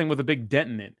 2015 Mustang with a big dent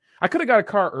in it. I could have got a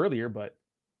car earlier, but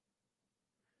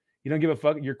you don't give a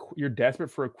fuck. You're desperate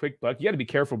for a quick buck. You got to be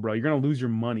careful, bro. You're gonna lose your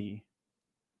money.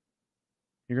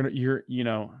 You're gonna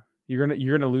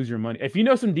lose your money. If you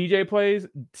know some DJ plays,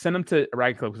 send them to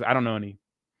Rag Club because I don't know any.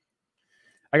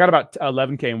 I got about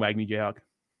 11K in Wagme Jayhawk.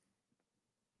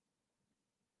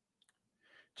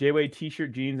 J-Way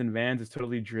t-shirt, jeans, and Vans is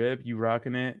totally drip. You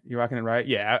rocking it? You rocking it right?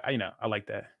 Yeah, I like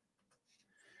that.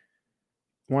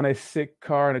 Want a sick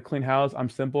car and a clean house? I'm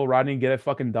simple. Rodney, get a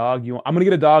fucking dog. I'm gonna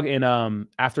get a dog in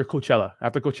after Coachella.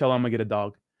 After Coachella, I'm gonna get a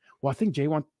dog. Well, I think Jay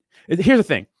wants. Here's the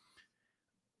thing.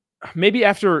 Maybe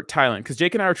after Thailand, because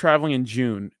Jake and I are traveling in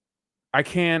June. You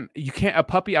can't a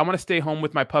puppy. I want to stay home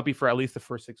with my puppy for at least the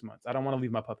first 6 months. I don't want to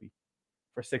leave my puppy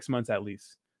for 6 months at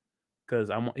least, because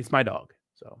it's my dog.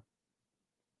 So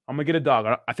I'm gonna get a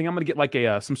dog. I think I'm gonna get like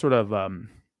some sort of I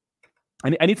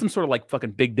need some sort of like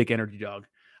fucking big dick energy dog.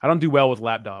 I don't do well with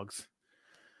lap dogs.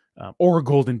 Or a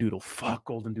golden doodle. Fuck,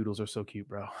 golden doodles are so cute,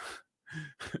 bro.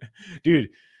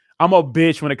 Dude, I'm a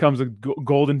bitch when it comes to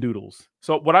golden doodles.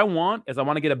 So what I want is I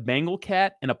want to get a Bengal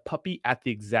cat and a puppy at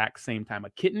the exact same time. A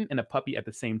kitten and a puppy at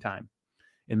the same time.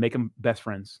 And make them best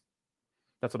friends.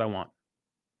 That's what I want.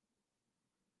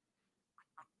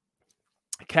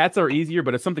 Cats are easier,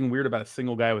 but it's something weird about a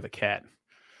single guy with a cat.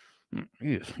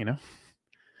 You know?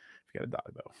 You got a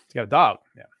dog, though. You got a dog.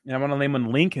 Yeah. And I want to name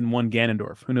one Link and one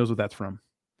Ganondorf. Who knows what that's from?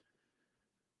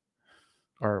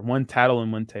 Or one Tattle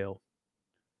and one Tail.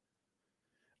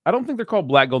 I don't think they're called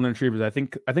black golden retrievers. I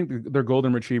think they're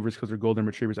golden retrievers because they're golden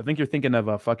retrievers. I think you're thinking of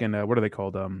a fucking what are they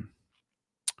called?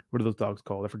 What are those dogs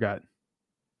called? I forgot.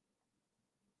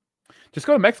 Just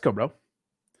go to Mexico, bro.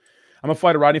 I'm gonna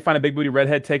fly to Rodney, find a big booty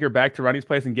redhead, take her back to Rodney's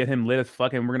place, and get him lit as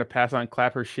fuck. And we're gonna pass on,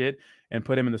 clap her shit, and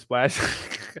put him in the splash.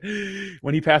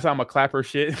 When he passes out, I'm gonna clap her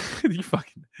shit.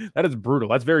 That is brutal.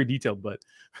 That's very detailed, but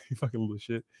you fucking little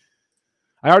shit.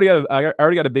 I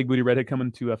already got a big booty redhead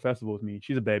coming to a festival with me.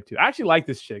 She's a babe too. I actually like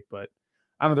this chick, but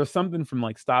I don't know. There's something from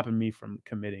like stopping me from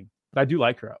committing. But I do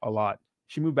like her a lot.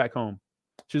 She moved back home.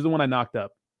 She's the one I knocked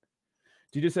up.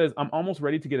 Gigi says, I'm almost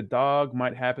ready to get a dog.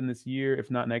 Might happen this year, if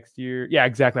not next year. Yeah,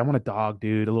 exactly. I want a dog,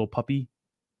 dude. A little puppy.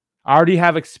 I already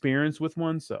have experience with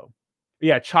one, so.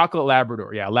 Yeah, chocolate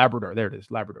Labrador. Yeah, Labrador. There it is,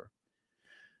 Labrador.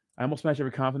 I almost match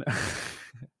every confident.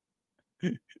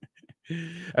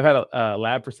 I've had a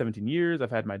lab for 17 years.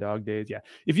 I've had my dog days. Yeah.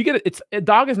 If you get a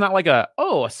dog is not like a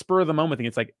spur of the moment thing.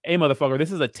 It's like, hey, motherfucker,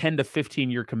 this is a 10 to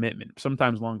 15 year commitment,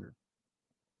 sometimes longer.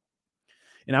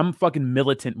 And I'm fucking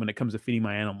militant when it comes to feeding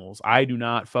my animals. I do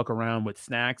not fuck around with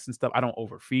snacks and stuff. I don't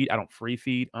overfeed. I don't free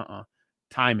feed.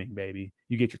 Timing, baby.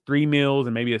 You get your 3 meals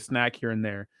and maybe a snack here and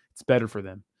there. It's better for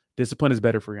them. Discipline is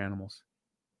better for your animals.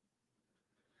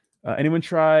 Anyone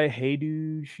try Hey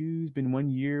Dude shoes? Been 1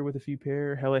 year with a few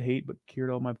pair. Hella hate, but cured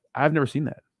all my. I've never seen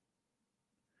that.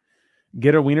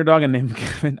 Get a wiener dog and name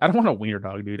Kevin. I don't want a wiener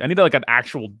dog, dude. I need like an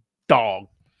actual dog.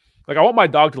 Like I want my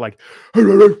dog to like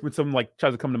when someone like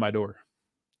tries to come to my door.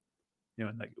 You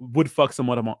know, like would fuck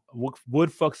someone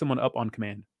up on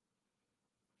command,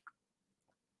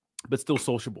 but still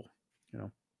sociable. You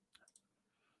know.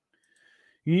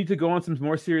 You need to go on some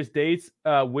more serious dates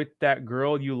with that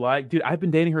girl you like. Dude, I've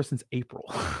been dating her since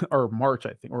April or March,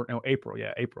 I think. Or no, April.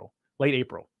 Yeah, April. Late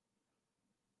April.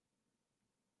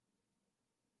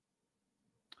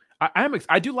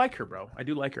 I do like her, bro. I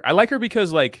do like her. I like her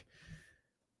because, like,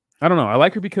 I don't know. I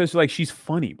like her because, like, she's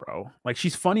funny, bro. Like,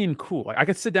 she's funny and cool. Like, I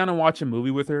could sit down and watch a movie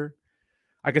with her.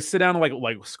 I could sit down and,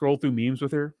 like scroll through memes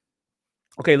with her.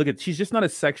 Okay, look she's just not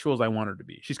as sexual as I want her to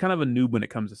be. She's kind of a noob when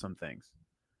it comes to some things.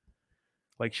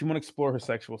 Like, she won't explore her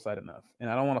sexual side enough. And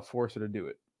I don't want to force her to do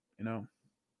it, you know?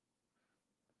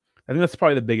 I think that's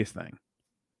probably the biggest thing.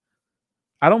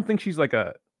 I don't think she's like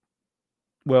a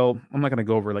well, I'm not gonna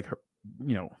go over like her,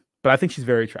 you know, but I think she's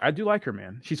very. I do like her,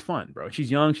 man. She's fun, bro. She's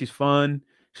young. She's fun.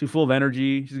 She's full of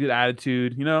energy. She's a good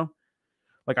attitude. You know,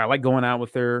 like I like going out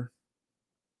with her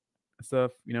and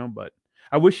stuff. You know, but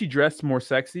I wish she dressed more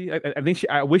sexy. I think she.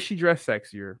 I wish she dressed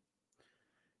sexier,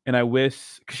 and I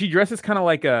wish because she dresses kind of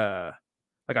like a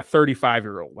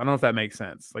 35-year-old. I don't know if that makes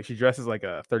sense. Like she dresses like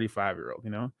a 35-year-old.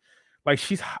 You know, like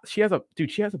she has a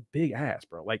dude. She has a big ass,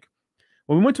 bro. Like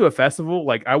when we went to a festival,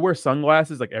 like I wear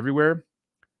sunglasses like everywhere.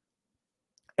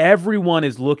 Everyone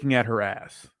is looking at her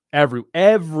ass.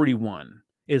 Everyone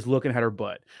is looking at her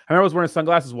butt. I remember I was wearing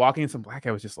sunglasses walking, and some black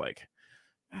guy was just like,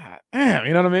 ah, damn,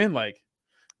 you know what I mean? Like,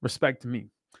 respect to me.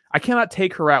 I cannot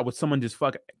take her out with someone just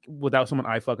fuck without someone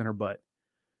eye fucking her butt.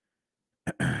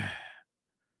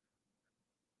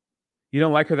 You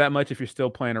don't like her that much if you're still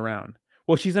playing around.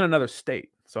 Well, she's in another state,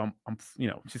 so I'm you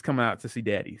know, she's coming out to see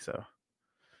daddy, so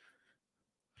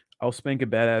I'll spank a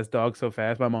badass dog so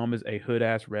fast. My mom is a hood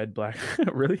ass red black.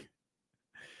 Really?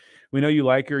 We know you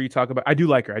like her. You talk about. I do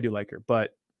like her. I do like her,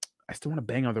 but I still want to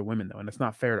bang other women though, and it's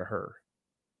not fair to her.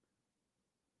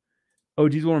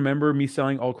 OGs will remember me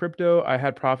selling all crypto. I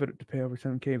had profit to pay over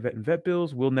 7K vet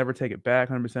bills. We'll never take it back,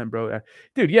 100%, bro.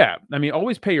 Dude, yeah. I mean,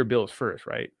 always pay your bills first,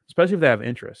 right? Especially if they have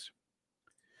interest.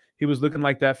 He was looking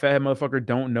like that fat motherfucker.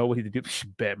 Don't know what he did.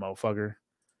 Bet motherfucker.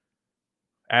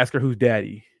 Ask her who's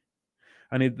daddy.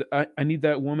 I need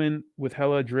that woman with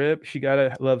hella drip. She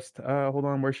gotta loves. Hold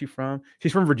on, where's she from?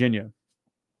 She's from Virginia,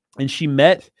 and she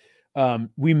met.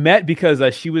 We met because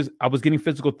I was getting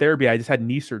physical therapy. I just had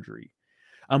knee surgery.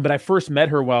 But I first met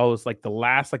her while it was like the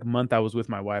last like month I was with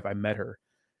my wife. I met her,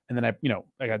 and then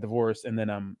I got divorced, and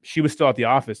then she was still at the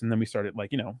office, and then we started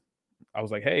like I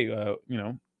was like, hey,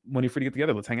 when are you free to get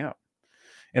together? Let's hang out.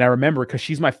 And I remember because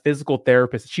she's my physical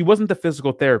therapist. She wasn't the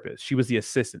physical therapist. She was the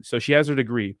assistant. So she has her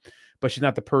degree, but she's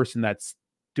not the person that's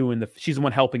she's the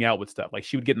one helping out with stuff. Like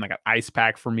she would get in like an ice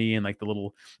pack for me and like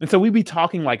and so we'd be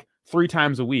talking like 3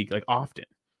 times a week, like often,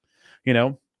 you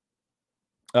know?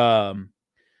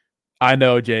 I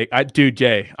know, Jake.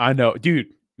 Jay, I know. Dude,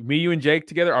 me, you, and Jake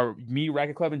together, or me,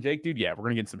 Racket Club, and Jake, dude, yeah, we're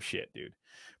gonna get some shit, dude.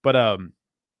 But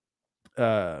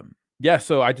yeah,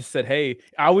 so I just said, hey,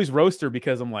 I always roast her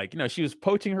because I'm like, she was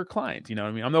poaching her clients, you know what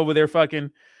I mean? I'm over there fucking,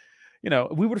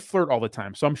 we would flirt all the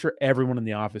time. So I'm sure everyone in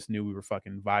the office knew we were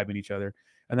fucking vibing each other.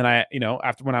 And then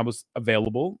after when I was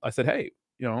available, I said, hey,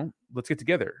 let's get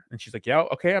together. And she's like, yeah,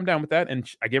 okay, I'm down with that. And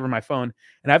I gave her my phone.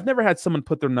 And I've never had someone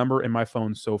put their number in my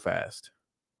phone so fast,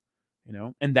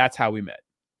 and that's how we met.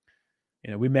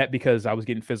 We met because I was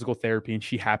getting physical therapy and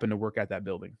she happened to work at that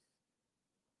building.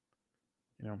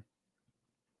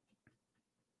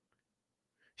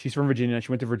 She's from Virginia.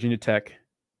 She went to Virginia Tech.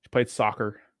 She played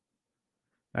soccer.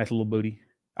 Nice little booty.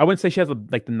 I wouldn't say she has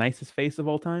the nicest face of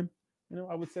all time.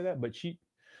 I would say that, but she's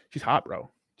hot, bro.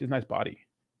 She has a nice body.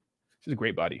 She's a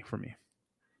great body for me.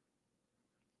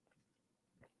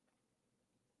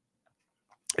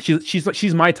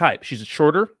 She's my type. She's a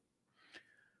shorter,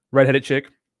 redheaded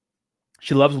chick.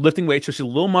 She loves lifting weights, so she's a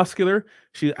little muscular.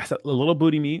 She has a little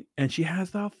booty meat, and she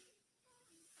has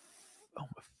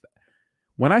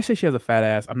when I say she has a fat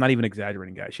ass, I'm not even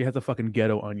exaggerating, guys. She has a fucking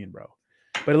ghetto onion, bro.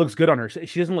 But it looks good on her.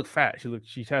 She doesn't look fat.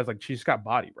 She's got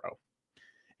body, bro.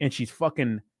 And she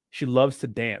loves to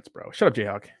dance, bro. Shut up,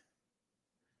 Jayhawk.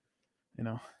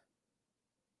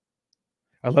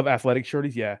 I love athletic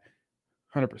shorties. Yeah,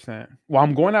 100%. Well,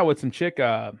 I'm going out with some chick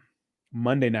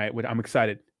Monday night. I'm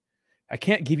excited. I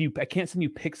can't send you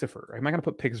pics of her. I'm not gonna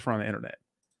put pics of her on the internet.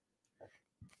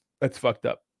 That's fucked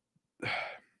up.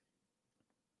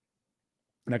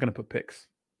 I'm not gonna put pics.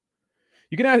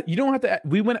 You don't have to.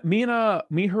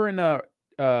 Her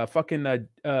and fucking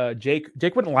Jake.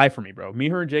 Jake wouldn't lie for me, bro.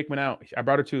 Her and Jake went out. I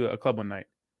brought her to a club one night.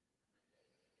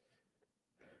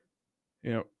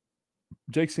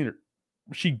 Jake seen her.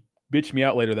 She bitched me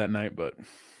out later that night, but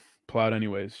plowed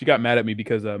anyways. She got mad at me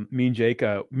because me and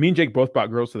Jake both brought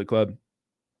girls to the club.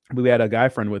 We had a guy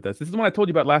friend with us. This is the one I told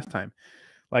you about last time.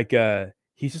 Like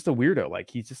he's just a weirdo. Like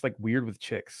he's just like weird with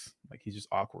chicks. Like he's just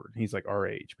awkward. He's like our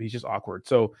age, but he's just awkward.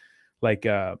 So like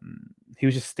he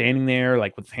was just standing there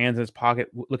like with his hands in his pocket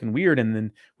looking weird. And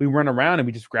then we run around and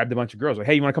we just grabbed a bunch of girls. Like,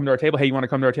 hey, you want to come to our table? Hey, you want to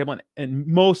come to our table? And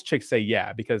most chicks say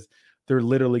yeah, because they're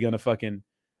literally gonna fucking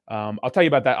I'll tell you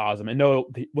about that, Ozm. And no,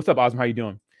 what's up, Ozm? How you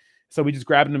doing? So we just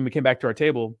grabbed him and we came back to our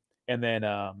table. And then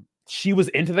she was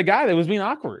into the guy that was being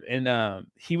awkward. And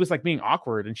he was like being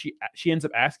awkward. And she ends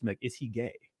up asking, like, is he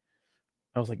gay?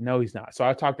 I was like, no, he's not. So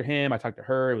I talked to him. I talked to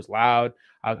her. It was loud.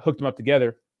 I hooked them up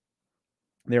together.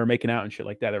 They were making out and shit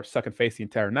like that. They were sucking face the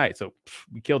entire night. So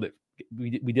we killed it.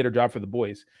 We did our job for the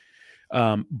boys.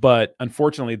 But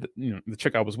unfortunately, the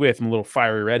chick I was with, a little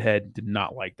fiery redhead, did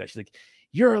not like that. She's like,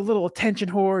 "You're a little attention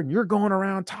whore, and you're going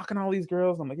around talking to all these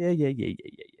girls." I'm like, "Yeah, yeah, yeah,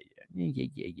 yeah, yeah, yeah, yeah, yeah,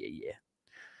 yeah, yeah, yeah."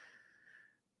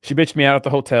 She bitched me out at the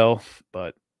hotel,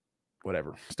 but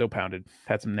whatever. Still pounded.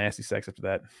 Had some nasty sex after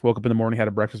that. Woke up in the morning, had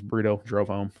a breakfast burrito, drove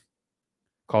home,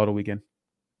 called it a weekend.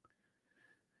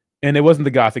 And it wasn't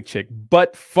the gothic chick.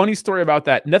 But funny story about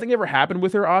that. Nothing ever happened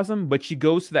with her, Awesome, but she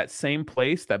goes to that same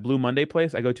place, that Blue Monday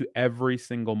place I go to every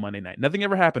single Monday night. Nothing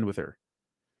ever happened with her.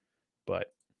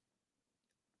 But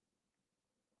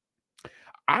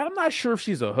I'm not sure if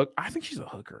she's a hook. I think she's a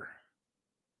hooker.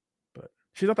 But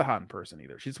she's not that hot in person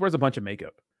either. She just wears a bunch of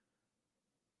makeup.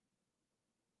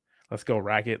 Let's go,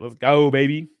 Racket. Let's go,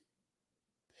 baby.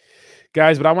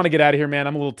 Guys, but I want to get out of here, man.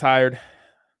 I'm a little tired.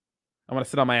 I want to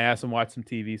sit on my ass and watch some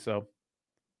TV. So,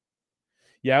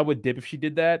 yeah, I would dip if she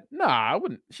did that. Nah, I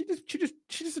wouldn't. She's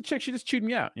just a chick. She just chewed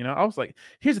me out. You know, I was like,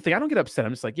 here's the thing. I don't get upset.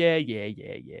 I'm just like, yeah, yeah,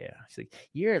 yeah, yeah. She's like,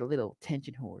 you're a little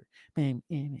attention whore. You know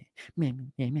what I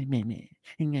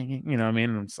mean?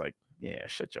 And I'm just like, yeah,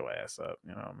 shut your ass up.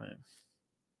 You know what I mean?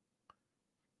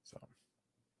 So,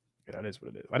 yeah, that is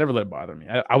what it is. I never let it bother me.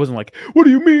 I wasn't like, what do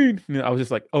you mean? You know, I was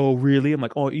just like, oh, really? I'm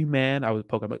like, oh, you mad? I was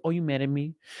poking. I'm like, oh, you mad at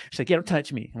me? She's like, yeah, don't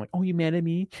touch me. I'm like, oh, you mad at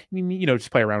me? You know,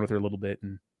 just play around with her a little bit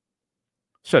and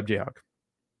shut up, Jayhawk.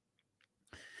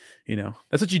 You know,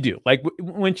 that's what you do. Like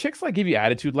when chicks like give you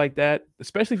attitude like that,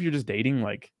 especially if you're just dating,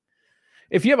 like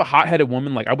if you have a hot-headed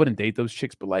woman, like I wouldn't date those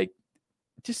chicks, but like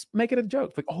just make it a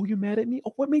joke. Like, oh, you mad at me?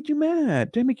 Oh, what made you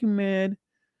mad? Did I make you mad?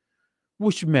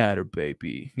 What's your matter,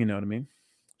 baby? You know what I mean?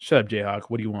 Shut up, Jayhawk.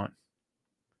 What do you want?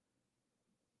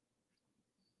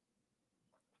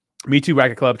 Me too,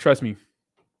 Racket Club. Trust me.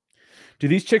 Do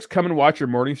these chicks come and watch your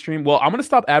morning stream? Well, I'm gonna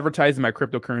stop advertising my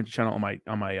cryptocurrency channel on my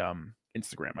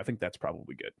Instagram. I think that's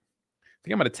probably good. I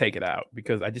think I'm gonna take it out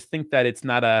because I just think that it's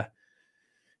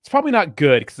probably not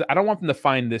good because I don't want them to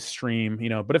find this stream, you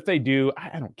know. But if they do,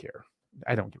 I don't care.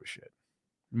 I don't give a shit.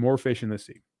 More fish in the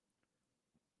sea.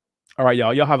 All right,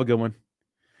 y'all. Y'all have a good one.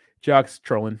 Jock's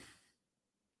trolling.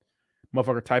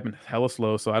 Motherfucker typing hella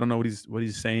slow, so I don't know what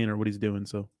he's saying or what he's doing.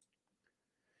 So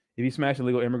if you smash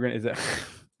illegal immigrant, is that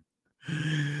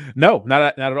no,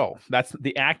 not at all. That's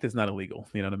the act is not illegal.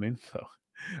 You know what I mean? So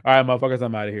all right, motherfuckers,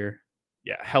 I'm out of here.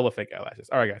 Yeah, hella fake eyelashes.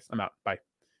 All right, guys, I'm out. Bye.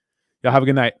 Y'all have a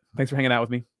good night. Thanks for hanging out with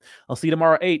me. I'll see you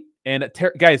tomorrow at 8. And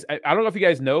guys, I don't know if you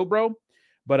guys know, bro,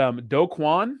 but Do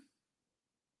Kwon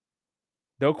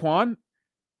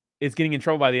is getting in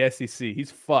trouble by the SEC.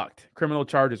 He's fucked. Criminal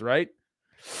charges, right?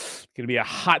 It's gonna be a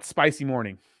hot, spicy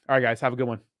morning. All right, guys, have a good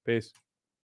one. Peace.